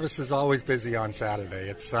 Yeah, service is always busy on Saturday.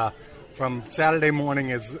 It's from Saturday morning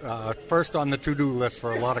is first on the to-do list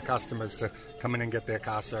for a lot of customers to come in and get their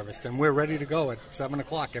car serviced, and we're ready to go at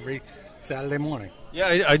 7:00 every Saturday morning.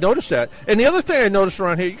 Yeah, I noticed that. And the other thing I noticed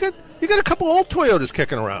around here, you got a couple old Toyotas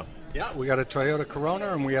kicking around. Yeah, we got a Toyota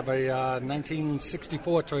Corona, and we have a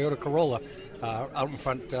 1964 Toyota Corolla out in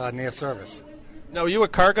front near service. Now, are you a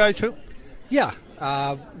car guy too? Yeah,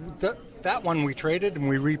 that one we traded and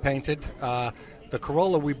we repainted. The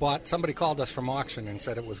Corolla we bought, somebody called us from auction and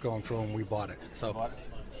said it was going through, and we bought it. So,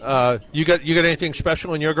 you got anything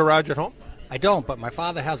special in your garage at home? I don't, but my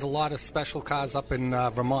father has a lot of special cars up in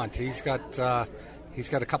Vermont. He's got a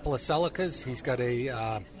couple of Celicas. He's got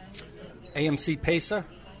a AMC Pacer.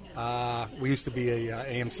 We used to be a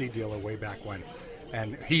AMC dealer way back when,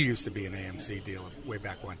 and he used to be an AMC dealer way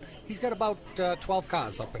back when. He's got about 12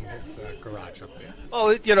 cars up in his garage up there. Oh,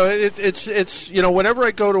 it's whenever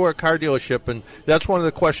I go to a car dealership, and that's one of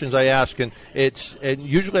the questions I ask, and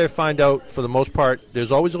usually I find out for the most part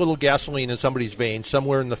there's always a little gasoline in somebody's vein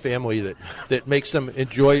somewhere in the family that makes them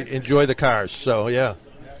enjoy the cars. So yeah.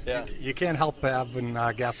 You can't help having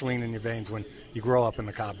gasoline in your veins when you grow up in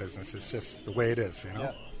the car business. It's just the way it is,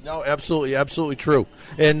 Yeah. No, absolutely true.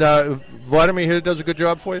 And Vladimir here does a good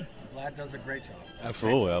job for you? Vlad does a great job.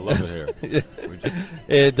 Absolutely, I love it here.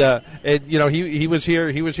 and he was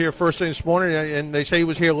here first thing this morning, and they say he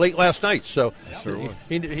was here late last night. So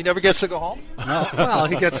he never gets to go home. No, well,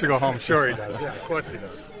 he gets to go home. Sure, he does. Yeah, of course he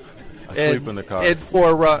does. I sleep in the car.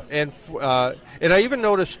 And I even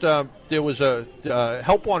noticed there was a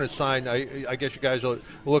help wanted sign. I guess you guys are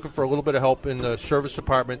looking for a little bit of help in the service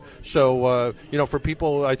department. So for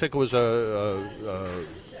people, I think it was a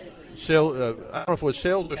sale. I don't know if it was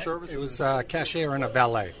sales or service. It was cashier and a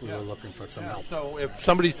valet. We were looking for some help. So if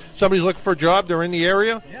somebody's looking for a job, they're in the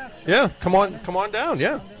area. Yeah, come on down.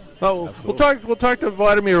 Yeah. Well, we'll talk to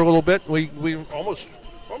Vladimir a little bit. We almost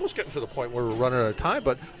getting to the point where we're running out of time,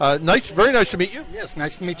 but very nice to meet you. Yes,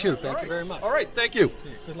 nice to meet you. Thank you very much. All right, thank you.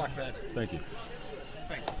 Good luck, Vlad. Thank you.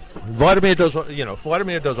 Thanks. Vladimir does all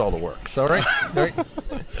the work. So right.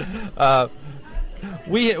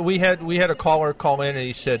 We had a caller call in, and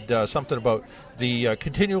he said something about the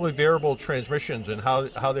continually variable transmissions and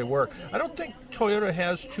how they work. I don't think Toyota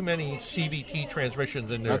has too many CVT transmissions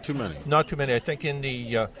in there. Not too many. I think in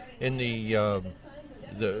the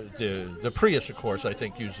Prius, of course, I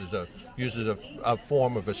think uses a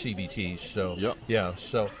form of a CVT. So yeah.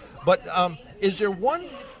 So, but is there one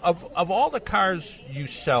of all the cars you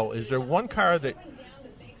sell? Is there one car that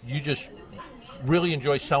you just really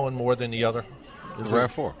enjoy selling more than the other? The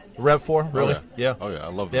RAV4. The RAV4, really? Oh, yeah. Oh yeah, I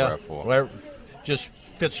love the RAV4. Well, just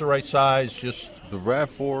fits the right size. The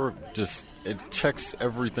RAV4 it checks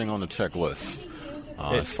everything on the checklist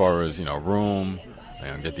as far as room.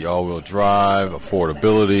 And get the all-wheel drive,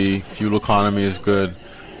 affordability, fuel economy is good.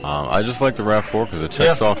 I just like the RAV4 because it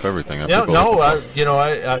checks off everything. I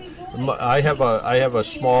have a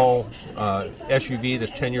small SUV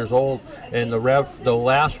that's 10 years old, and the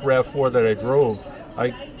last RAV4 that I drove,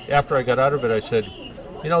 after I got out of it, I said,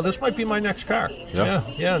 this might be my next car.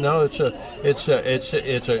 Yeah. No, it's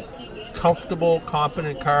a comfortable,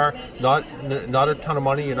 competent car. Not a ton of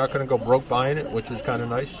money. You're not going to go broke buying it, which is kind of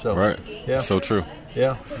nice. So right. Yeah. So true.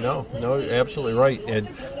 Yeah, no, absolutely right. And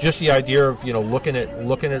just the idea of looking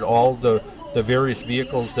at all the various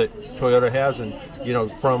vehicles that Toyota has, and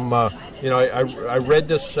from I read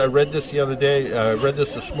this the other day. I read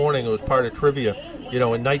this morning. It was part of trivia.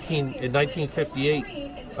 In 1958,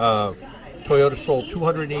 Toyota sold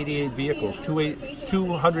 288 vehicles,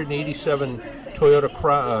 287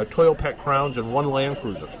 Toyopet Crowns, and one Land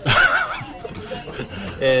Cruiser.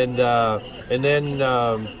 and then.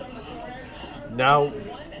 Now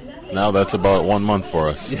that's about 1 month for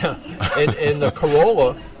us. Yeah, and the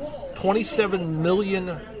Corolla, 27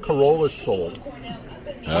 million Corollas sold,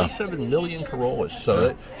 27 million Corollas. So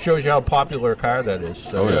that shows you how popular a car that is.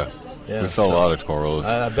 So, we sell a lot of Corollas.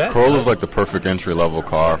 I bet. Corolla's like the perfect entry-level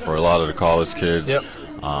car for a lot of the college kids. Yep.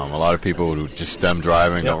 A lot of people who just STEM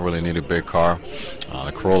driving don't really need a big car.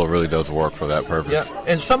 The Corolla really does work for that purpose. Yeah,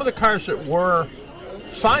 and some of the cars that were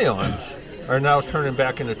Scions are now turning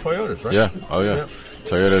back into Toyotas, right? Yeah. Oh, yeah.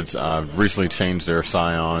 Toyota recently changed their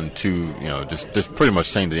Scion to, just pretty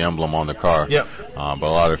much changed the emblem on the car. Yep. But a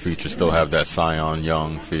lot of features still have that Scion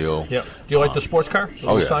Young feel. Yep. Do you like the sports car?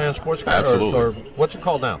 The Scion sports car? Absolutely. Or what's it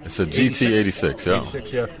called now? It's a GT86, yeah.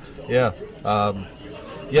 86, yeah.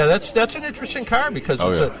 Yeah, that's an interesting car because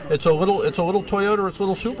it's a little Toyota, it's a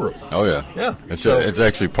little Subaru. Oh yeah, yeah. It's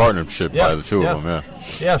actually partnership by the two of them. Yeah,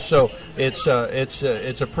 yeah. So it's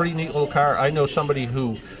a pretty neat little car. I know somebody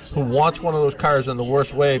who wants one of those cars in the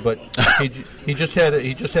worst way, but he just had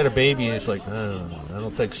a baby and he's like, I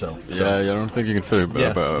don't think so. Yeah, I don't think you can fit a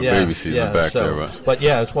baby seat in the back there. But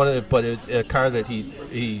yeah, it's it's a car that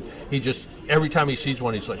he just. Every time he sees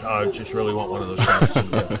one, he's like, "Oh, I just really want one of those cars."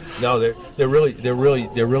 And, no, they're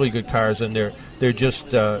really good cars, and they're just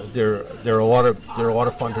they're a lot of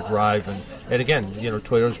fun to drive, and again,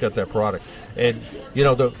 Toyota's got that product, and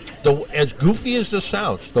the as goofy as this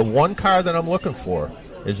sounds, the one car that I'm looking for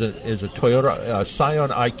is a Toyota Scion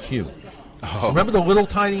IQ. Oh. Remember the little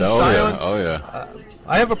tiny Scion? Yeah. Oh yeah.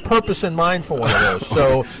 I have a purpose in mind for one of those.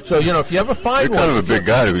 So if you ever find one, you're kind of a big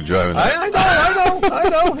guy to be driving that. I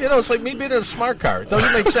know. It's like me being in a smart car. It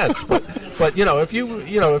doesn't make sense, but if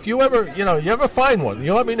you ever find one,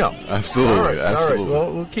 you let me know. Absolutely. All right.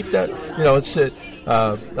 Well, we'll keep that.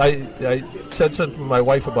 I said something to my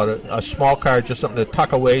wife about a small car, just something to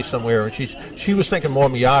tuck away somewhere, and she was thinking more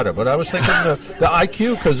Miata, but I was thinking the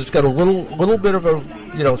IQ because it's got a little bit of a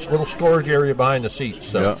little storage area behind the seat.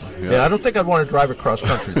 So I don't think I'd want to drive it cross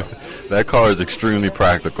country though. That car is extremely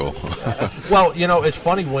practical. Well, it's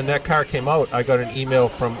funny, when that car came out, I got an email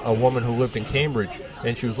from a woman who lived in Cambridge,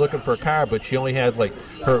 and she was looking for a car, but she only had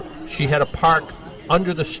she had a park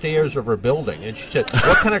under the stairs of her building, and she said,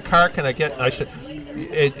 "What kind of car can I get?" And I said,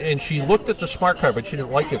 and she looked at the smart car, but she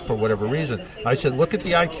didn't like it for whatever reason. I said, "Look at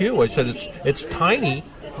the IQ." I said, "It's tiny,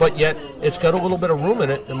 but yet it's got a little bit of room in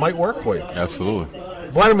it. It might work for you." Absolutely.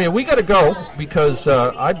 Vladimir, we got to go because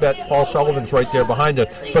I bet Paul Sullivan's right there behind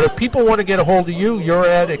us. But if people want to get a hold of you, you're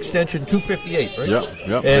at extension 258, right?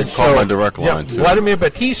 Yep. And call my direct line, too. Vladimir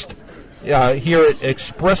Batiste here at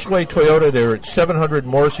Expressway Toyota. They're at 700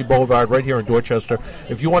 Morrissey Boulevard right here in Dorchester.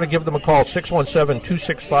 If you want to give them a call,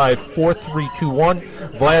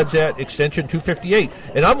 617-265-4321. Vlad's at extension 258.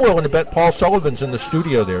 And I'm willing to bet Paul Sullivan's in the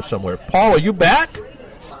studio there somewhere. Paul, are you back?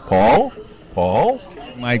 Paul?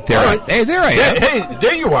 Mike, there. Right. Hey, there I am. Hey,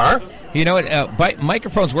 there you are. You know what?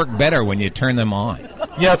 Microphones work better when you turn them on.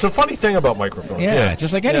 Yeah, it's a funny thing about microphones. Yeah,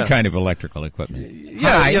 just like any kind of electrical equipment.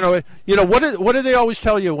 Yeah, Hi. What do they always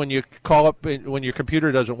tell you when you call up when your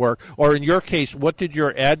computer doesn't work? Or in your case, what did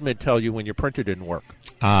your admin tell you when your printer didn't work?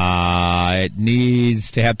 It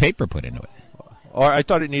needs to have paper put into it. Or I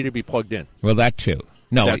thought it needed to be plugged in. Well, that too.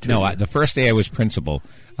 No. The first day I was principal,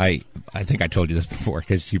 I think I told you this before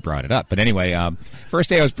because you brought it up. But anyway, first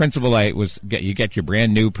day I was principal, you get your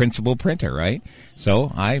brand new principal printer, right?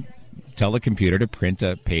 So I tell the computer to print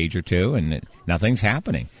a page or two, and nothing's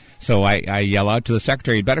happening. So I yell out to the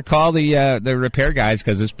secretary, "You better call the repair guys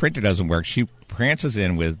because this printer doesn't work." She prances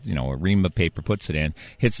in with a ream of paper, puts it in,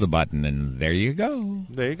 hits the button, and there you go.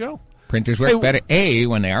 There you go. Printers work better, A,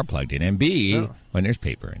 when they are plugged in, and B, when there's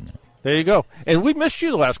paper in them. There you go. And we missed you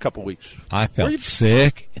the last couple of weeks. I felt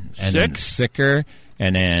sick and then sicker,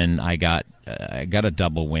 and then I got a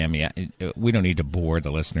double whammy. We don't need to bore the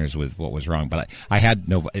listeners with what was wrong, but I had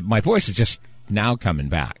my voice is just now coming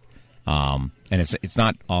back, and it's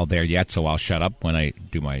not all there yet. So I'll shut up when I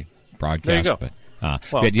do my broadcast. There you go.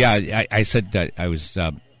 But yeah, I said I was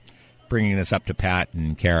bringing this up to Pat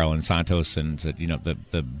and Carol and Santos, and said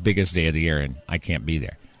the biggest day of the year, and I can't be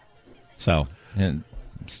there. So. And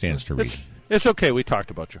stands to reason. It's okay. We talked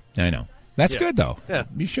about you. I know. That's good, though. Yeah.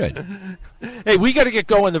 You should. Hey, we got to get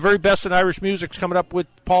going. The very best in Irish music's coming up with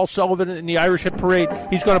Paul Sullivan in the Irish Hit Parade.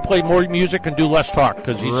 He's going to play more music and do less talk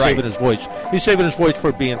because he's saving his voice. He's saving his voice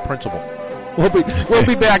for being principal. We'll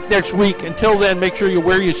be back next week. Until then, make sure you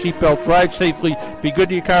wear your seatbelt, drive safely, be good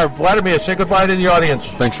to your car. Vladimir, say goodbye to the audience.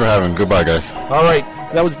 Thanks for having me. Goodbye, guys. All right.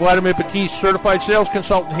 That was Vladimir Batiste, certified sales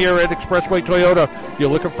consultant here at Expressway Toyota. If you're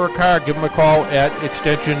looking for a car, give him a call at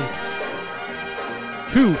extension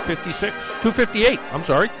 258. I'm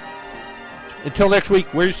sorry. Until next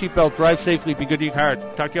week, wear your seatbelt, drive safely, be good to your car.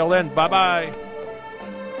 Talk to y'all then. Bye-bye.